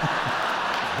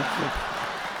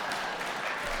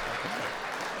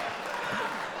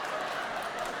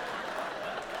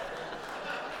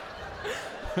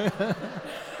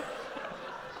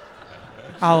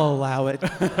 I'll allow it.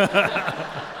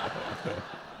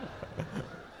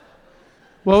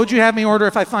 What would you have me order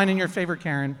if I find in your favor,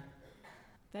 Karen?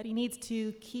 That he needs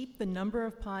to keep the number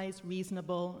of pies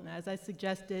reasonable, and as I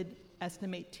suggested,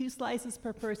 estimate 2 slices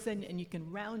per person, and you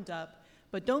can round up,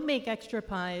 but don't make extra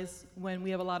pies when we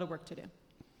have a lot of work to do.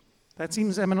 That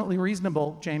seems eminently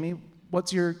reasonable, Jamie.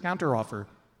 What's your counteroffer?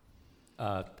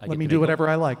 Let me to do make whatever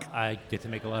I like. I get to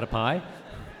make a lot of pie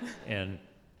and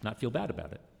not feel bad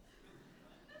about it.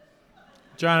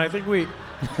 John, I think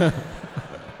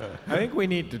we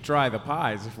need to try the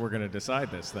pies if we're going to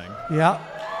decide this thing. Yeah.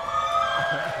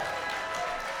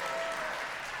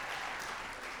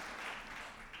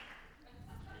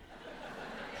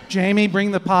 Jamie,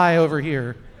 bring the pie over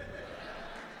here.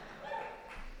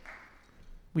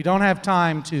 We don't have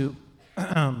time to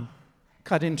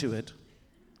cut into it.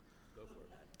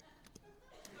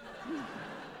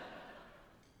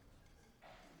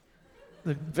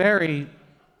 The very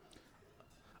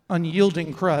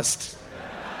unyielding crust.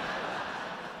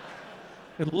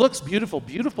 It looks beautiful,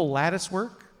 beautiful lattice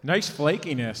work. Nice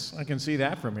flakiness. I can see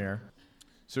that from here.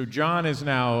 So John is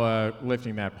now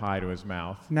lifting that pie to his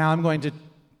mouth. Now I'm going to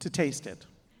taste it.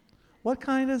 What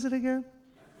kind is it again?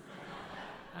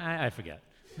 I forget.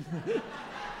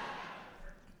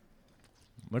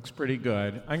 Looks pretty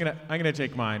good. I'm gonna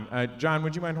take mine. John,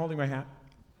 would you mind holding my hat?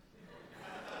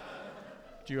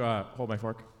 Do you hold my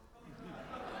fork?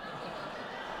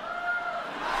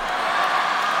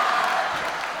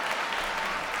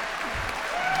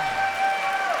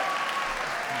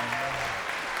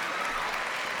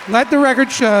 Let the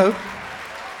record show,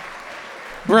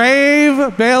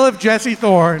 brave bailiff Jesse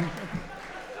Thorne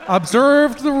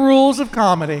observed the rules of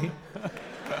comedy,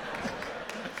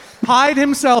 pied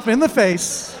himself in the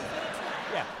face,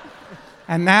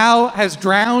 and now has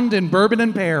drowned in bourbon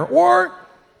and pear, or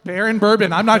pear and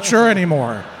bourbon, I'm not sure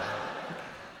anymore.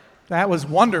 That was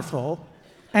wonderful,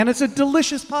 and it's a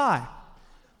delicious pie.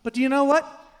 But do you know what?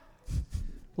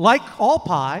 Like all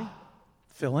pie,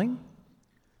 filling,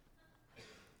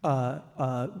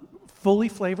 fully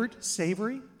flavored,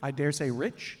 savory, I dare say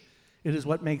rich. It is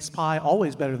what makes pie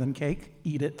always better than cake.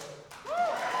 Eat it.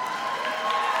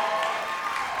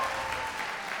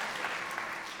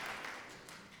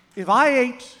 If I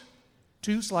ate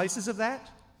 2 slices of that,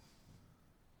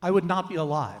 I would not be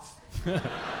alive.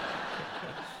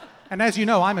 And as you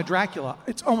know, I'm a Dracula.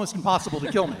 It's almost impossible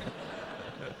to kill me.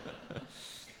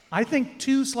 I think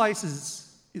 2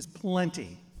 slices is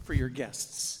plenty for your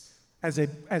guests as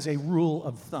a rule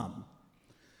of thumb.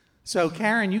 So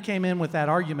Karen, you came in with that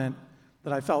argument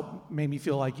that I felt made me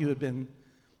feel like you had been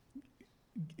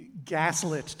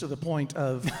gaslit to the point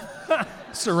of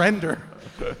surrender.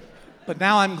 But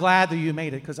now I'm glad that you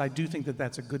made it because I do think that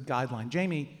that's a good guideline.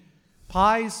 Jamie,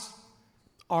 pies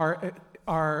are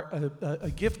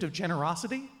a gift of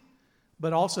generosity,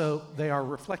 but also they are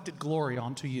reflected glory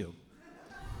onto you.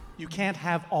 You can't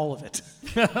have all of it.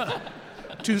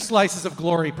 2 slices of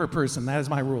glory per person. That is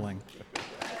my ruling.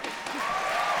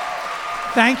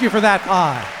 Thank you for that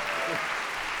pie.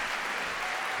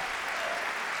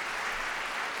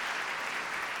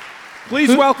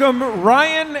 Please welcome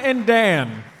Ryan and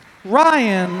Dan.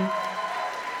 Ryan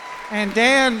and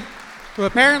Dan, who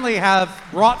apparently have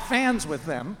brought fans with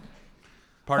them.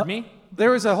 Pardon me?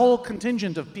 There was a whole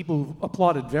contingent of people who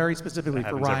applauded very specifically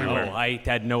for Ryan. I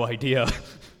had no idea.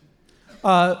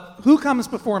 Who comes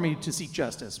before me to seek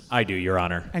justice? I do, Your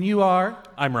Honor. And you are?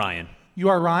 I'm Ryan. You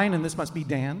are Ryan, and this must be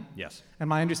Dan? Yes. And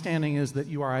my understanding is that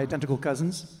you are identical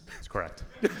cousins? That's correct.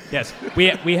 Yes.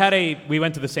 We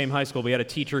went to the same high school. We had a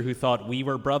teacher who thought we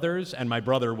were brothers, and my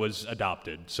brother was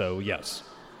adopted. So, yes.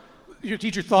 Your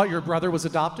teacher thought your brother was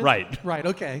adopted? Right. Right,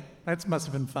 okay. That must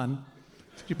have been fun.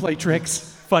 Did you play tricks?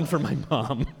 Fun for my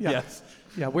mom. Yeah. Yes.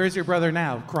 Yeah, where's your brother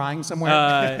now? Crying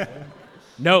somewhere?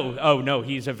 No.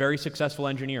 He's a very successful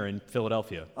engineer in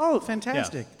Philadelphia. Oh,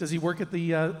 fantastic. Yeah. Does he work at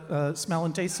the Smell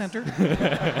and Taste Center?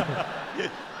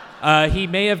 He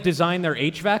may have designed their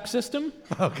HVAC system.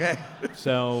 Okay.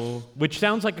 So, which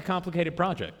sounds like a complicated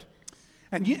project.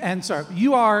 And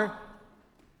you are?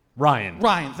 Ryan.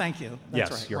 Ryan, thank you. That's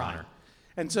yes, right, Your Ryan. Honor.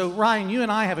 And so, Ryan, you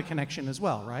and I have a connection as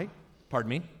well, right? Pardon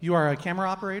me? You are a camera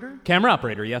operator? Camera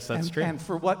operator, yes, that's true. And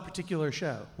for what particular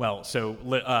show? Well, so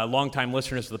longtime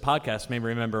listeners to the podcast may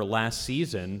remember last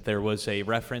season there was a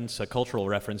cultural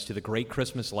reference to the Great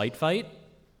Christmas Light Fight.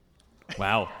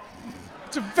 Wow.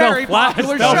 It's a very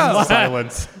popular show.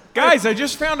 Silence. Guys, I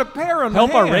just found a pair on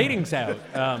Help our ratings out.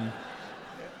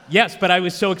 Yes, but I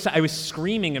was so excited. I was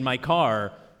screaming in my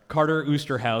car, Carter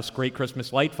Oosterhouse, Great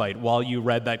Christmas Light Fight, while you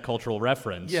read that cultural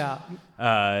reference. Yeah.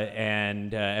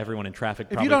 And everyone in traffic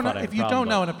probably If you don't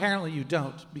know, and apparently you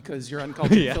don't, because you're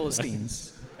uncultured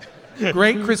Philistines.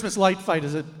 Great Christmas Light Fight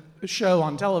is a show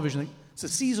on television. It's a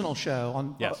seasonal show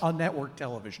on network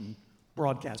television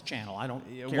broadcast channel. I don't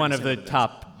care one to of say the what it is.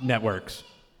 top networks.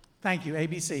 Thank you,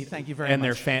 ABC. Thank you very and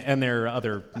much. And their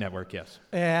other network, yes.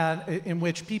 And in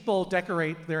which people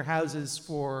decorate their houses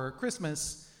for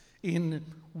Christmas in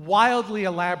wildly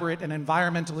elaborate and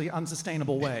environmentally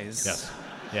unsustainable ways.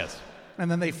 Yes.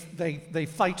 And then they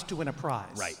fight to win a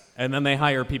prize. Right. And then they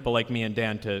hire people like me and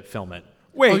Dan to film it.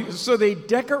 Wait, so they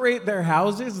decorate their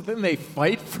houses, then they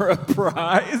fight for a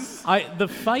prize? The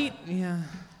fight, yeah.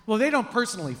 Well, they don't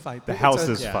personally fight. The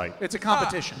houses fight. It's a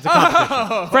competition. It's a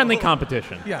competition. Friendly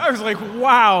competition. Yeah. I was like,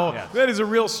 wow, that is a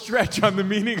real stretch on the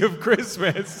meaning of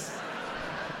Christmas.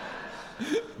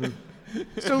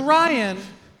 So, Ryan...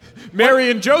 Mary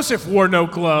and Joseph wore no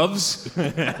gloves.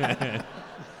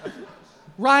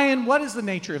 Ryan, what is the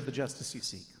nature of the justice you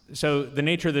seek? So the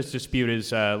nature of this dispute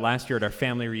is last year at our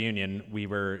family reunion,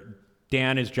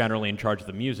 Dan is generally in charge of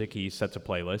the music. He sets a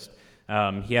playlist.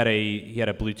 He had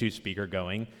a Bluetooth speaker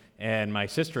going, and my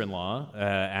sister-in-law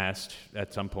asked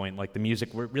at some point, like, the music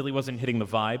really wasn't hitting the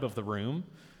vibe of the room,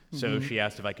 so she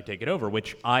asked if I could take it over,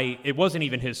 which it wasn't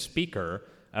even his speaker.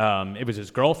 It was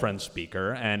his girlfriend's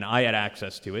speaker, and I had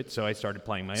access to it, so I started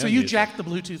playing my own music. So you jacked the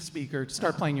Bluetooth speaker to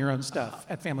start playing your own stuff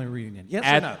at family reunion, yes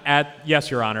or no?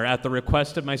 Yes, Your Honor. At the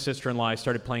request of my sister-in-law, I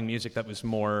started playing music that was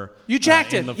more You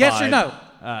jacked in it, the yes vibe. or no?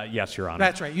 Yes, Your Honor.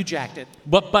 That's right, you jacked it.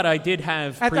 But I did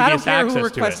have previous I don't care access who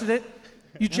requested to it.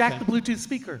 You jacked the Bluetooth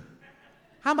speaker.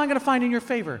 How am I going to find in your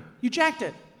favor? You jacked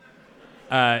it.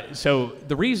 So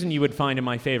the reason you would find in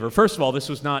my favor, first of all, this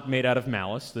was not made out of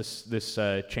malice, this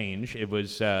change. It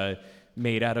was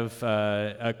made out of,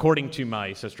 according to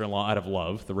my sister-in-law, out of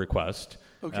love, the request.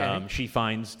 Okay. She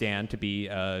finds Dan to be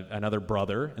another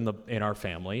brother in our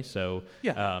family, so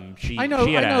Yeah. she I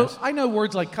had asked. I know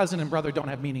words like cousin and brother don't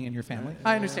have meaning in your family.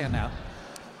 I understand now.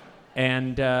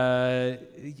 And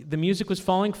the music was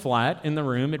falling flat in the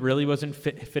room. It really wasn't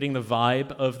fitting the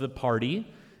vibe of the party.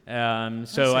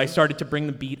 So I started to bring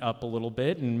the beat up a little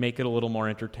bit and make it a little more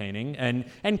entertaining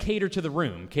and cater to the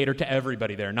room, cater to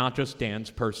everybody there, not just Dan's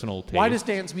personal taste. Why does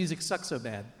Dan's music suck so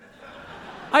bad?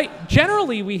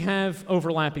 Generally, we have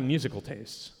overlapping musical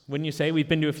tastes. Wouldn't you say? We've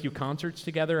been to a few concerts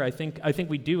together. I think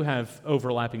we do have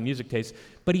overlapping music tastes,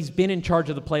 but he's been in charge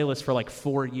of the playlist for like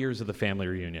 4 years of the family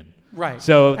reunion. Right.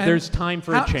 So And there's time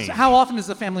for a change. How often does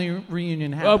the family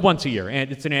reunion happen? Once a year, and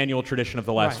it's an annual tradition of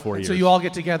the last 4 years. So you all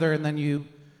get together and then you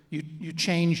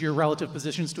change your relative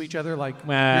positions to each other, like you're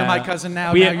my cousin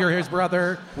now you're his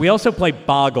brother. We also play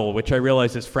Boggle, which I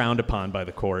realize is frowned upon by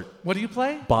the court. What do you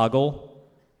play? Boggle.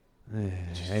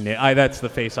 And that's the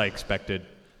face I expected.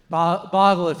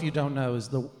 Boggle, if you don't know,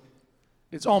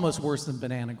 it's almost worse than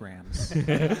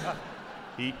bananagrams.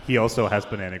 He also has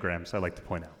bananagrams, I like to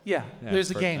point out. Yeah,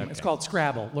 there's a game. Okay. It's called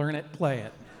Scrabble. Learn it, play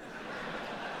it.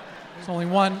 It's only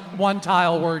one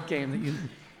tile word game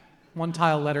one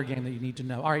tile letter game that you need to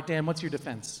know. All right, Dan, what's your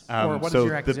defense? Or what is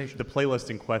your accusation? The playlist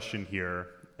in question here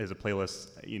is a playlist,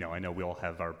 I know we all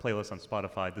have our playlists on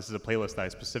Spotify. This is a playlist that I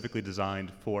specifically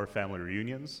designed for family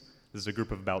reunions. This is a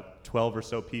group of about 12 or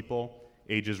so people,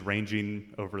 ages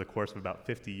ranging over the course of about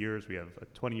 50 years. We have a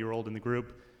 20-year-old in the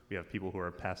group. We have people who are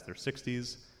past their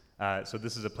 60s. So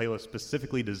this is a playlist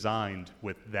specifically designed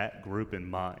with that group in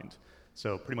mind.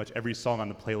 So pretty much every song on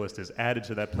the playlist is added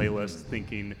to that playlist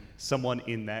thinking someone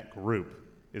in that group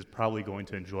is probably going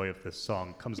to enjoy if this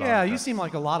song comes on. Yeah, you seem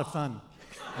like a lot of fun.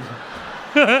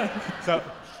 So,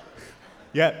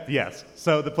 yes.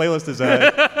 So the playlist is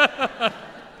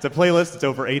it's a playlist. It's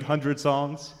over 800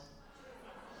 songs.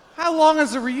 How long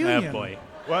is the reunion? Oh, boy.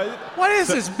 What is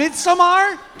this,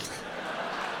 Midsommar?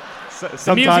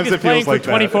 The music is playing for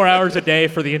 24 hours a day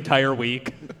for the entire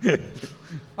week.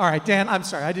 All right, Dan, I'm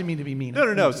sorry. I didn't mean to be mean.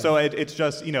 No. So it's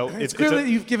just, It's clear that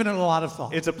you've given it a lot of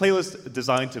thought. It's a playlist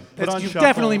designed to put on You've shuffle.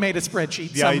 definitely made a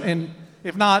spreadsheet,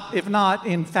 if not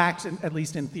in fact, at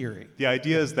least in theory. The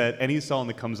idea is that any song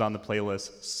that comes on the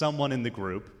playlist, someone in the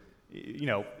group,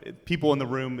 people in the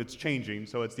room, it's changing.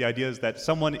 So the idea is that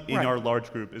someone in our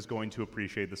large group is going to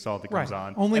appreciate the song that comes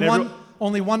on.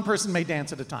 Only one person may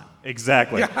dance at a time.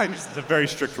 Exactly. Yeah, it's a very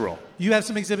strict rule. You have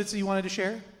some exhibits that you wanted to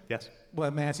share? Yes.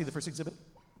 Well, may I see the first exhibit?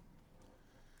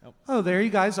 Oh, there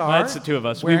you guys are. Well, that's the two of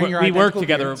us. We work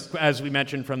together, as we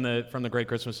mentioned from the Great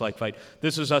Christmas Light Fight.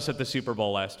 This was us at the Super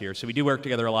Bowl last year, so we do work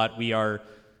together a lot. We are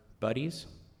buddies.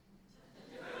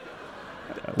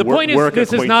 The point is,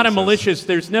 this is not a malicious.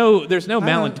 There's no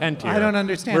malintent here. I don't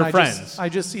understand. We're friends. I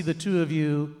just see the two of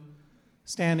you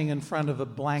standing in front of a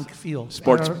blank field.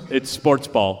 It's sports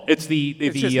ball. It's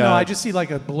I just see like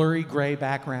a blurry gray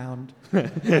background,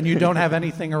 and you don't have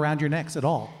anything around your necks at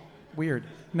all. Weird.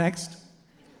 Next.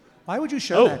 Why would you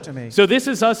show that to me? So this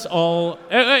is us all.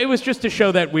 It was just to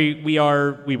show that we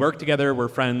work together. We're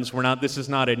friends. We're not. This is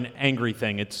not an angry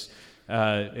thing. It's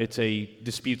a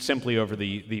dispute simply over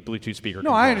the Bluetooth speaker.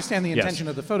 No, I understand the intention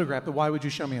of the photograph, but why would you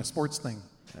show me a sports thing?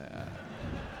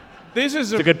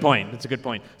 It's a good point. It's a good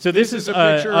point. So this is a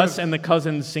picture us and the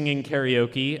cousins singing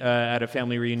karaoke at a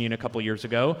family reunion a couple years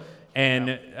ago.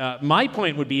 And my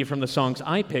point would be, from the songs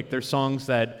I picked, they're songs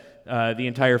that the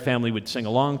entire family would sing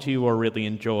along to or really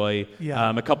enjoy.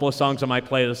 Yeah. A couple of songs on my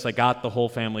playlist, I got the whole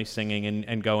family singing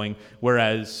and going,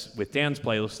 whereas with Dan's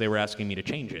playlist, they were asking me to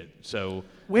change it. So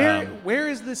where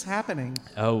is this happening?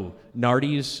 Oh,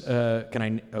 Nardi's.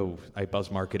 I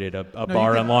buzz marketed a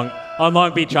bar on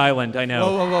Long Beach Island. I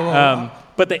know. Whoa.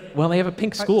 But they have a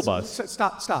pink school bus.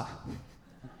 Stop.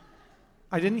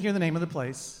 I didn't hear the name of the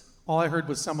place. All I heard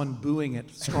was someone booing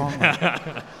it strongly.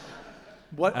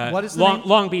 What is the name?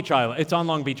 Long Beach Island. It's on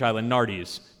Long Beach Island,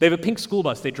 Nardi's. They have a pink school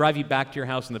bus. They drive you back to your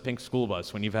house in the pink school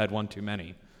bus when you've had one too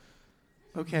many.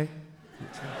 Okay.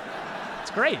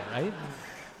 It's great, right?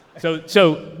 So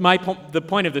the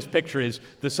point of this picture is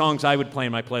the songs I would play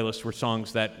in my playlist were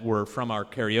songs that were from our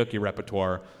karaoke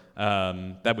repertoire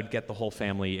that would get the whole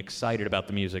family excited about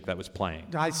the music that was playing.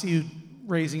 I see you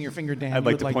raising your finger, Dan. I'd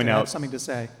like to point out have something to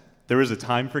say. There is a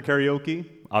time for karaoke.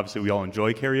 Obviously, we all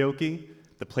enjoy karaoke.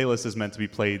 The playlist is meant to be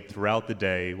played throughout the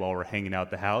day while we're hanging out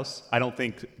at the house. I don't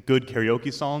think good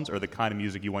karaoke songs are the kind of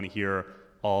music you want to hear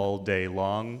all day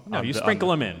long. No, you sprinkle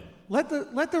them in. Let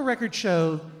the record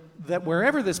show that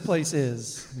wherever this place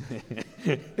is,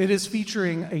 it is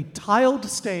featuring a tiled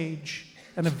stage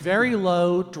and a very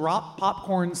low drop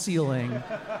popcorn ceiling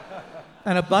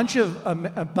and a bunch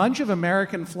of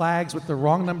American flags with the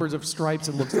wrong numbers of stripes,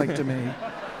 it looks like to me.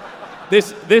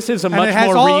 This is a much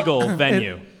more regal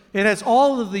venue. It has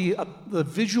all of the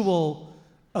visual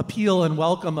appeal and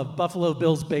welcome of Buffalo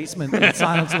Bill's basement and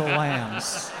Silence of the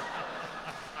Lambs.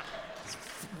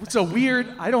 It's a weird.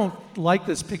 I don't like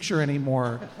this picture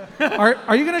anymore.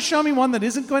 Are you going to show me one that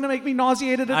isn't going to make me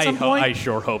nauseated at some point? I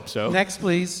sure hope so. Next,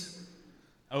 please.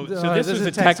 So this is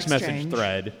a text message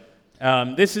thread.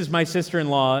 This is my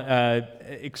sister-in-law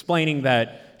explaining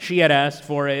that she had asked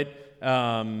for it.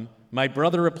 My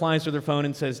brother replies to their phone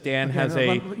and says, Dan has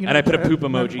and I put a poop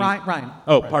emoji. Ryan.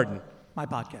 Oh, Ryan. pardon. My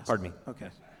podcast. Pardon me. Okay.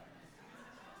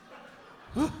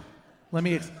 Let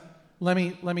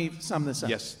me sum this up.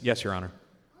 Yes, Your Honor.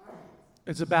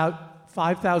 It's about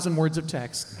 5,000 words of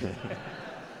text.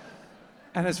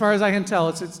 And as far as I can tell,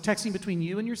 it's texting between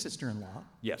you and your sister-in-law.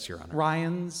 Yes, Your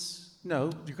Honor. No,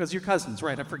 because you're cousins,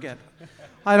 right? I forget.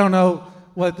 I don't know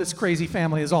what this crazy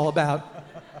family is all about.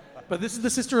 But this is the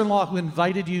sister-in-law who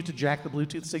invited you to jack the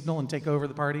Bluetooth signal and take over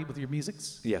the party with your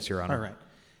musics? Yes, Your Honor. All right.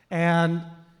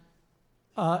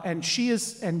 And she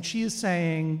is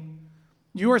saying,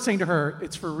 you are saying to her,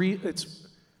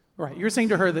 you're saying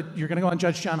to her that you're going to go on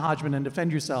Judge John Hodgman and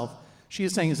defend yourself. She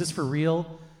is saying, is this for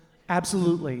real?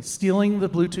 Absolutely. Stealing the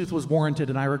Bluetooth was warranted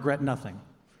and I regret nothing.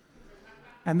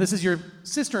 And this is your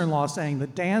sister-in-law saying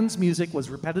that Dan's music was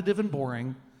repetitive and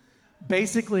boring,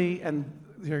 basically, and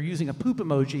they're using a poop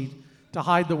emoji to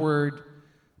hide the word.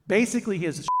 Basically, he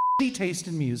has a shitty taste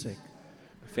in music.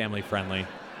 Family friendly.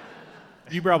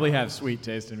 You probably have sweet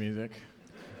taste in music.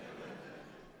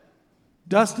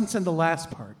 Dustin said the last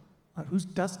part. Who's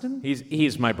Dustin?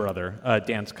 He's my brother,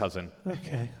 Dan's cousin.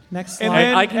 Okay. Next And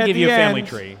slide. I can give you a family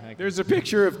tree. There's a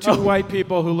picture of two white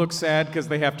people who look sad because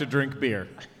they have to drink beer.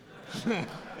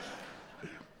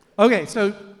 Okay,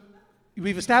 so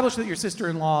we've established that your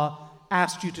sister-in-law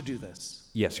asked you to do this.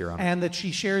 Yes, Your Honor. And that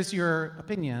she shares your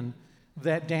opinion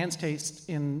that Dan's taste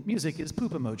in music is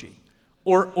poop emoji.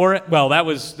 Or well, that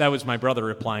was my brother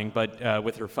replying, but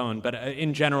with her phone. But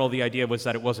in general, the idea was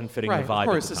that it wasn't fitting Right, the vibe. of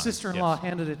course, at the the time. sister-in-law Yes.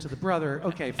 handed it to the brother.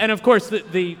 Okay. And of course,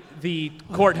 the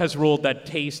court has ruled that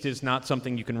taste is not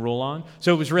something you can rule on.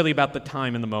 So it was really about the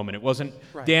time and the moment. It wasn't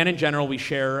Right. Dan. In general, we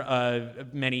share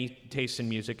many tastes in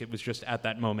music. It was just at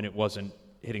that moment, it wasn't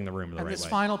hitting the room the And right this way.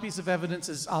 final piece of evidence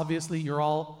is obviously you're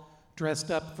all dressed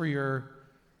up for your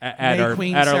At May our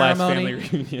Queen last ceremony. family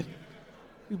reunion.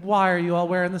 Why are you all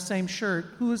wearing the same shirt?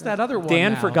 Who is that other one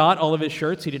Dan now? forgot all of his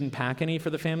shirts. He didn't pack any for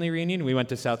the family reunion. We went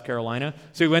to South Carolina.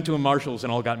 So we went to a Marshall's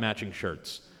and all got matching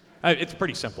shirts. It's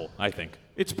pretty simple, I think.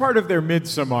 It's part of their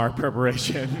Midsommar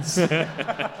preparations.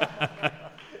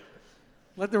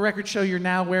 Let the record show you're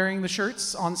now wearing the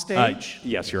shirts on stage.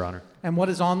 Yes, Your Honor. And what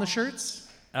is on the shirts?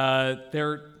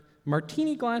 They're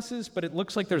martini glasses, but it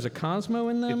looks like there's a Cosmo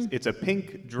in them. It's a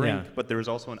pink drink, Yeah. but there is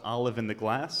also an olive in the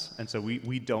glass, and so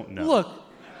we don't know. Look,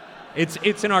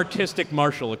 It's an artistic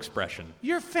Marshall expression.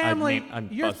 your family, I'm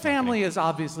your buzz family is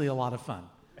obviously a lot of fun.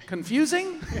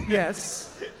 Confusing? Yes.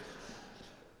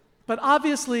 But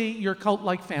obviously, your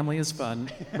cult-like family is fun.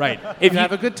 Right. If you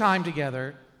have a good time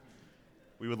together.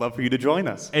 We would love for you to join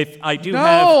us. If I do No,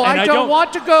 have, and I don't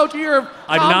want to go to your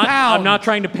compound. I'm not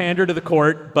trying to pander to the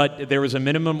court, but there was a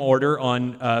minimum order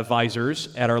on visors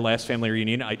at our last family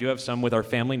reunion. I do have some with our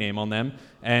family name on them,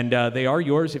 and they are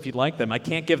yours if you'd like them. I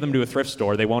can't give them to a thrift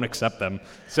store; they won't accept them.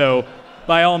 So,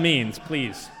 by all means,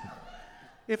 please.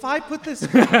 If I put this...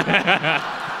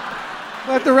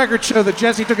 Let the record show that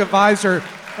Jesse took a visor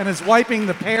and is wiping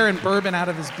the pear and bourbon out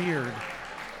of his beard.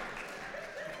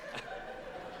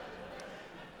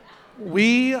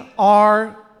 We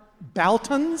are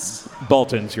Baltons?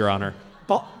 Baltons, Your Honor.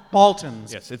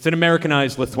 Baltons. Yes, it's an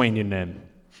Americanized Lithuanian name.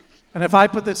 And if I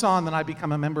put this on, then I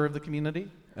become a member of the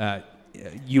community?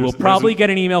 You will probably get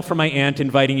an email from my aunt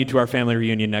inviting you to our family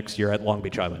reunion next year at Long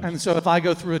Beach Island. And so if I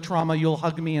go through a trauma, you'll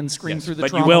hug me and scream through the But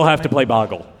trauma. you will have with to me? play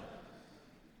Boggle.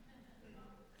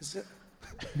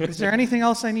 Is there anything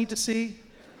else I need to see?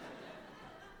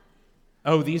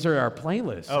 Oh, these are our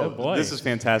playlists. Oh, boy. This is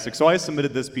fantastic. So I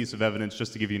submitted this piece of evidence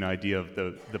just to give you an idea of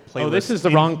the playlist. Oh, this is the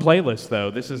wrong playlist,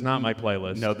 though. This is not my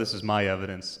playlist. No, this is my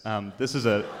evidence. This is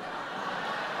a...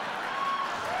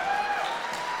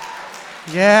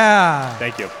 Yeah.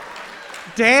 Thank you.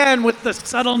 Dan with the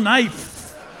subtle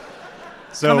knife.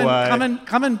 So,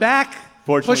 coming back,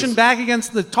 fortunately- pushing back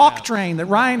against the talk train that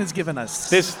Ryan has given us.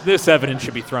 This evidence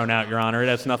should be thrown out, Your Honor. It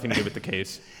has nothing to do with the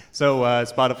case. So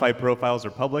Spotify profiles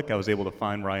are public. I was able to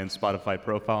find Ryan's Spotify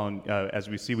profile, and as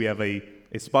we see, we have a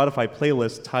Spotify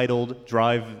playlist titled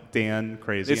 "Drive Dan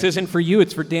Crazy." This isn't for you.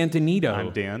 It's for Dan Donito.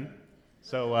 I'm Dan.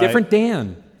 So Different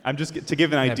Dan. I'm just to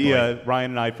give an Yeah, idea.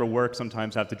 Ryan and I, for work,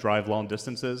 sometimes have to drive long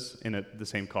distances in the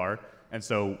same car, and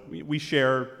so we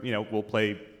share. We'll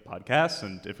play podcasts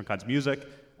and different kinds of music.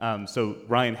 So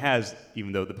Ryan has,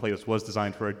 even though the playlist was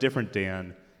designed for a different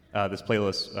Dan, this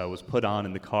playlist was put on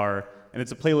in the car. And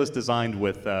it's a playlist designed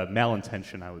with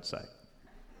malintention, I would say.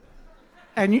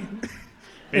 And you,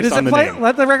 Based on the name.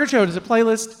 let the record show it is a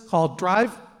playlist called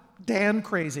Drive Dan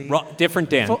Crazy. Different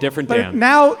Dan. Different But Dan.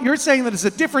 now you're saying that it's a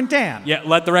different Dan. Yeah,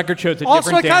 let the record show it's a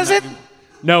Also different a Dan. cousin?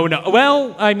 No.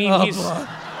 Well, I mean, he's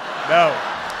No.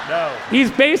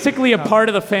 he's basically a part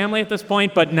of the family at this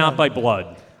point, but not by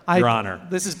blood, Your Honor.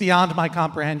 This is beyond my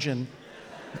comprehension.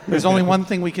 There's only one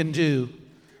thing we can do,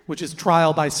 which is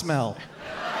trial by smell.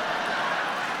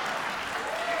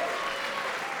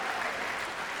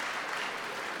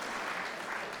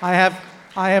 I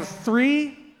have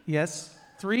three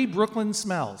Brooklyn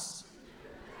smells.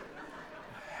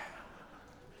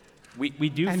 We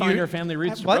do And find you're- our family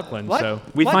roots to what? Brooklyn, What? so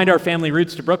we What? find our family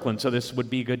roots to Brooklyn, so this would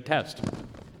be a good test.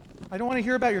 I don't want to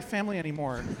hear about your family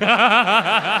anymore.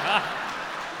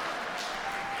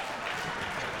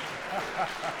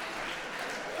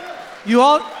 You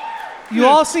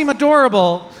all seem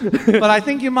adorable, but I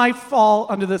think you might fall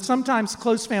under the. Sometimes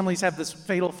close families have this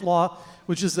fatal flaw,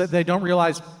 which is that they don't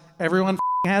realize everyone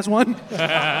has one.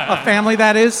 A family,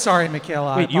 that is. Sorry,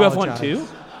 Michaela. Wait, I you have one apologize.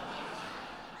 too?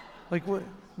 Like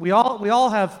we all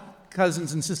have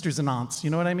cousins and sisters and aunts. You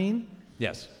know what I mean?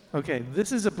 Yes. Okay,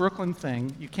 this is a Brooklyn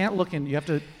thing. You can't look in. You have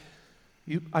to.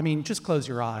 Just close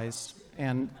your eyes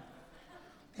and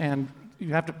you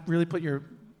have to really put your.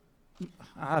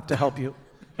 I have to help you.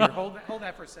 Here, hold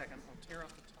that for a second. I'll tear off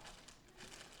the top.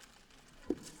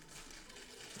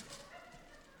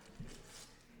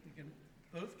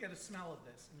 both get a smell of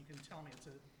this, and you can tell me it's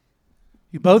a...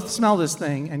 You both smell this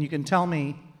thing, and you can tell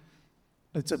me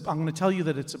it's a... I'm going to tell you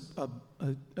that it's a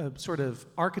sort of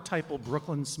archetypal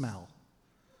Brooklyn smell.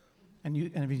 And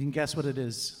if you can guess what it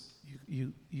is,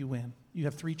 you win. You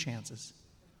have 3 chances.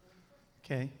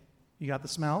 Okay? You got the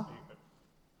smell?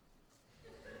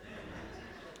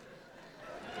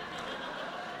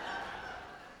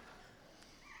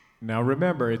 Now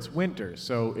remember, it's winter,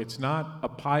 so it's not a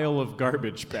pile of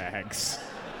garbage bags.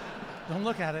 Don't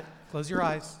look at it. Close your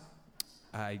eyes.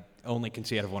 I only can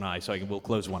see out of one eye, so we'll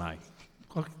close one eye.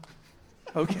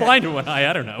 Okay. Blind in one eye,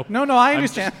 I don't know. No, I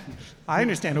understand. I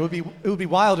understand. It would be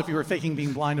wild if you were faking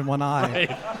being blind in one eye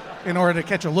Right. in order to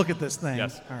catch a look at this thing.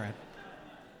 Yes. All right.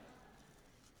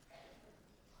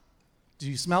 Do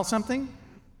you smell something?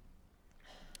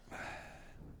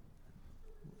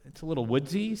 It's a little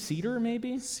woodsy, cedar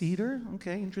maybe? Cedar,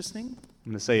 okay, interesting.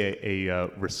 I'm going to say a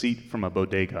receipt from a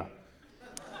bodega.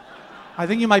 I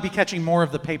think you might be catching more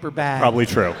of the paper bag. Probably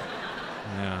true.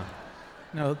 Yeah.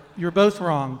 No, you're both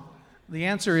wrong. The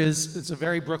answer is, it's a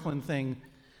very Brooklyn thing,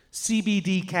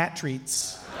 CBD cat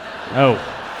treats. Oh.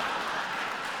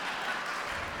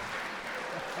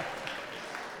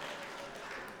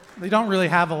 They don't really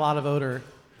have a lot of odor.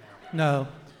 No.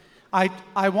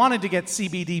 I wanted to get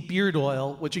CBD beard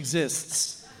oil, which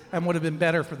exists, and would have been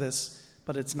better for this,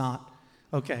 but it's not.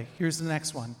 Okay, here's the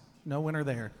next one. No winner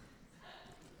there.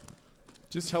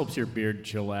 Just helps your beard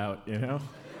chill out, you know?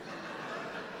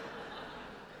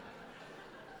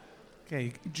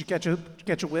 Okay, did you catch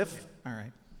a whiff? All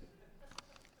right.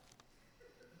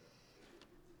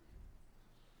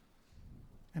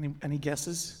 Any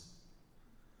guesses?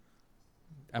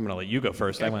 I'm going to let you go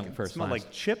first. I went first Smell last.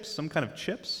 like chips, some kind of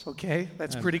chips. Okay,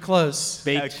 that's pretty close.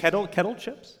 Baked. Kettle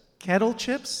chips? Kettle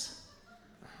chips?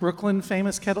 Brooklyn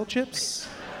famous kettle chips?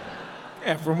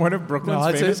 Yeah, from one of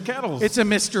Brooklyn's famous kettles. It's a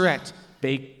misdirect.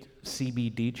 Baked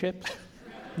CBD chips?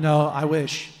 No, I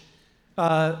wish.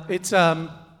 It's a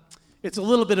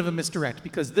little bit of a misdirect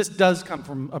because this does come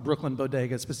from a Brooklyn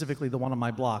bodega, specifically the one on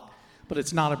my block, but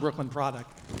it's not a Brooklyn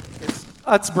product. It's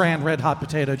Utz brand Red Hot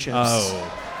Potato Chips.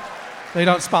 Oh. They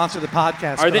don't sponsor the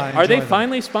podcast. Are but I they enjoy them.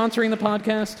 finally sponsoring the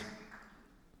podcast?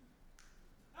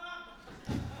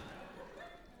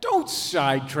 Don't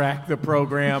sidetrack the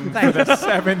program for the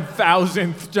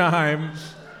 7,000th time.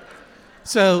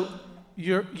 So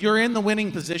you're in the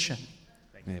winning position.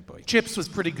 Hey, boy. Chips was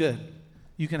pretty good.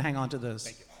 You can hang on to those.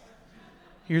 Thank you.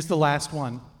 Here's the last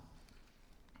one.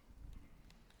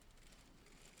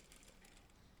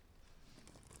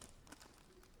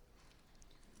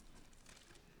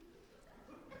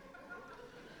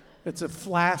 It's a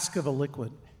flask of a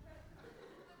liquid.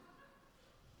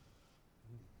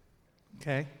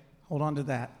 Okay, hold on to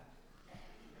that.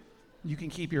 You can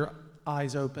keep your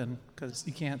eyes open because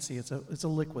you can't see. It's a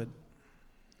liquid.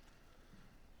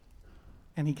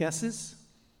 Any guesses?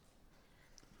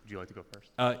 Would you like to go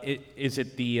first? Is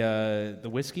it the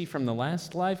whiskey from the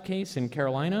last live case in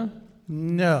Carolina?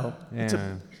 No.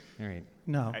 Yeah. All right.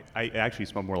 No. I actually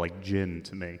smell more like gin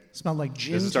to me. Smelled like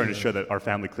gin. This is starting to to show that our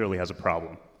family clearly has a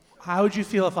problem. How would you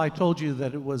feel if I told you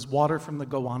that it was water from the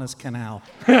Gowanus Canal?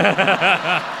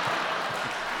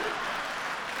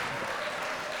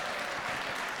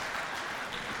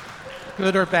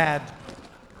 Good or bad?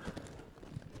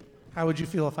 How would you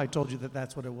feel if I told you that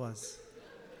that's what it was?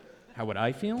 How would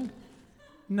I feel?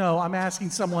 No, I'm asking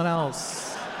someone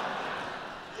else.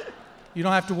 You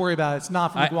don't have to worry about it. It's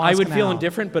not from the Gowanus I would Canal. feel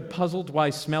indifferent, but puzzled why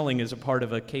smelling is a part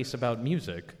of a case about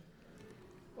music.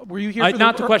 Were you here for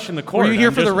not to question the court. Were you here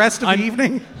I'm for the just- rest of the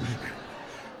evening?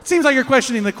 It seems like you're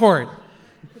questioning the court.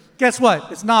 Guess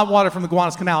what? It's not water from the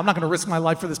Gowanus Canal. I'm not going to risk my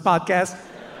life for this podcast.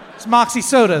 It's Moxie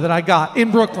soda that I got in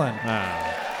Brooklyn.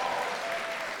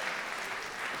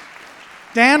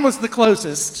 Dan was the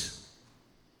closest.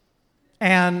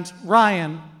 And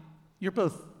Ryan, you're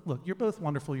both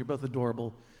wonderful. You're both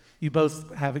adorable. You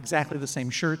both have exactly the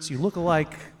same shirts. You look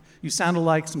alike. You sound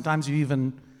alike. Sometimes you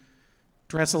even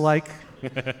dress alike.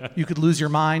 You could lose your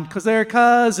mind because they're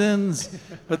cousins,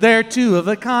 but they're two of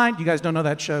a kind. You guys don't know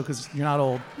that show because you're not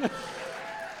old.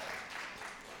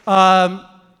 I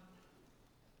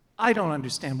don't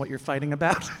understand what you're fighting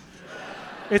about.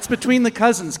 It's between the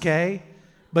cousins, Kay.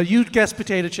 But you guessed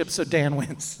potato chips, so Dan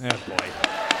wins. Oh, boy.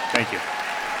 Thank you.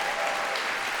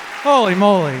 Holy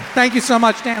moly. Thank you so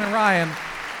much, Dan and Ryan.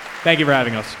 Thank you for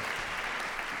having us.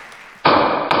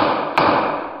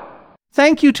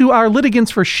 Thank you to our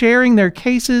litigants for sharing their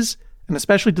cases, and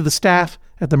especially to the staff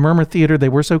at the Murmur Theater. They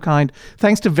were so kind.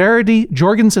 Thanks to Verity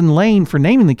Jorgensen Lane for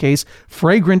naming the case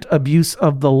Fragrant Abuse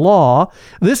of the Law.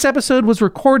 This episode was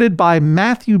recorded by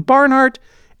Matthew Barnhart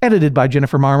edited by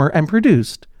Jennifer Marmer, and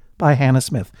produced by Hannah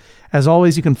Smith. As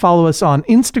always, you can follow us on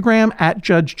Instagram at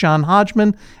Judge John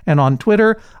Hodgman, and on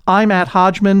Twitter, I'm at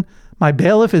Hodgman. My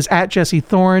bailiff is at Jesse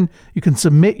Thorne. You can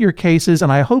submit your cases,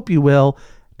 and I hope you will,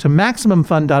 to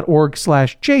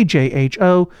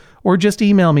MaximumFun.org/JJHO, or just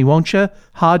email me, won't you?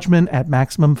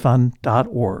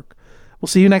 Hodgman@MaximumFun.org. We'll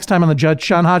see you next time on the Judge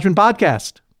John Hodgman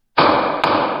podcast.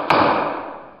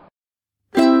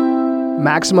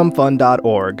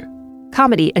 MaximumFun.org.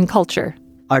 Comedy and culture.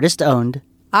 Artist owned.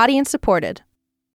 Audience supported.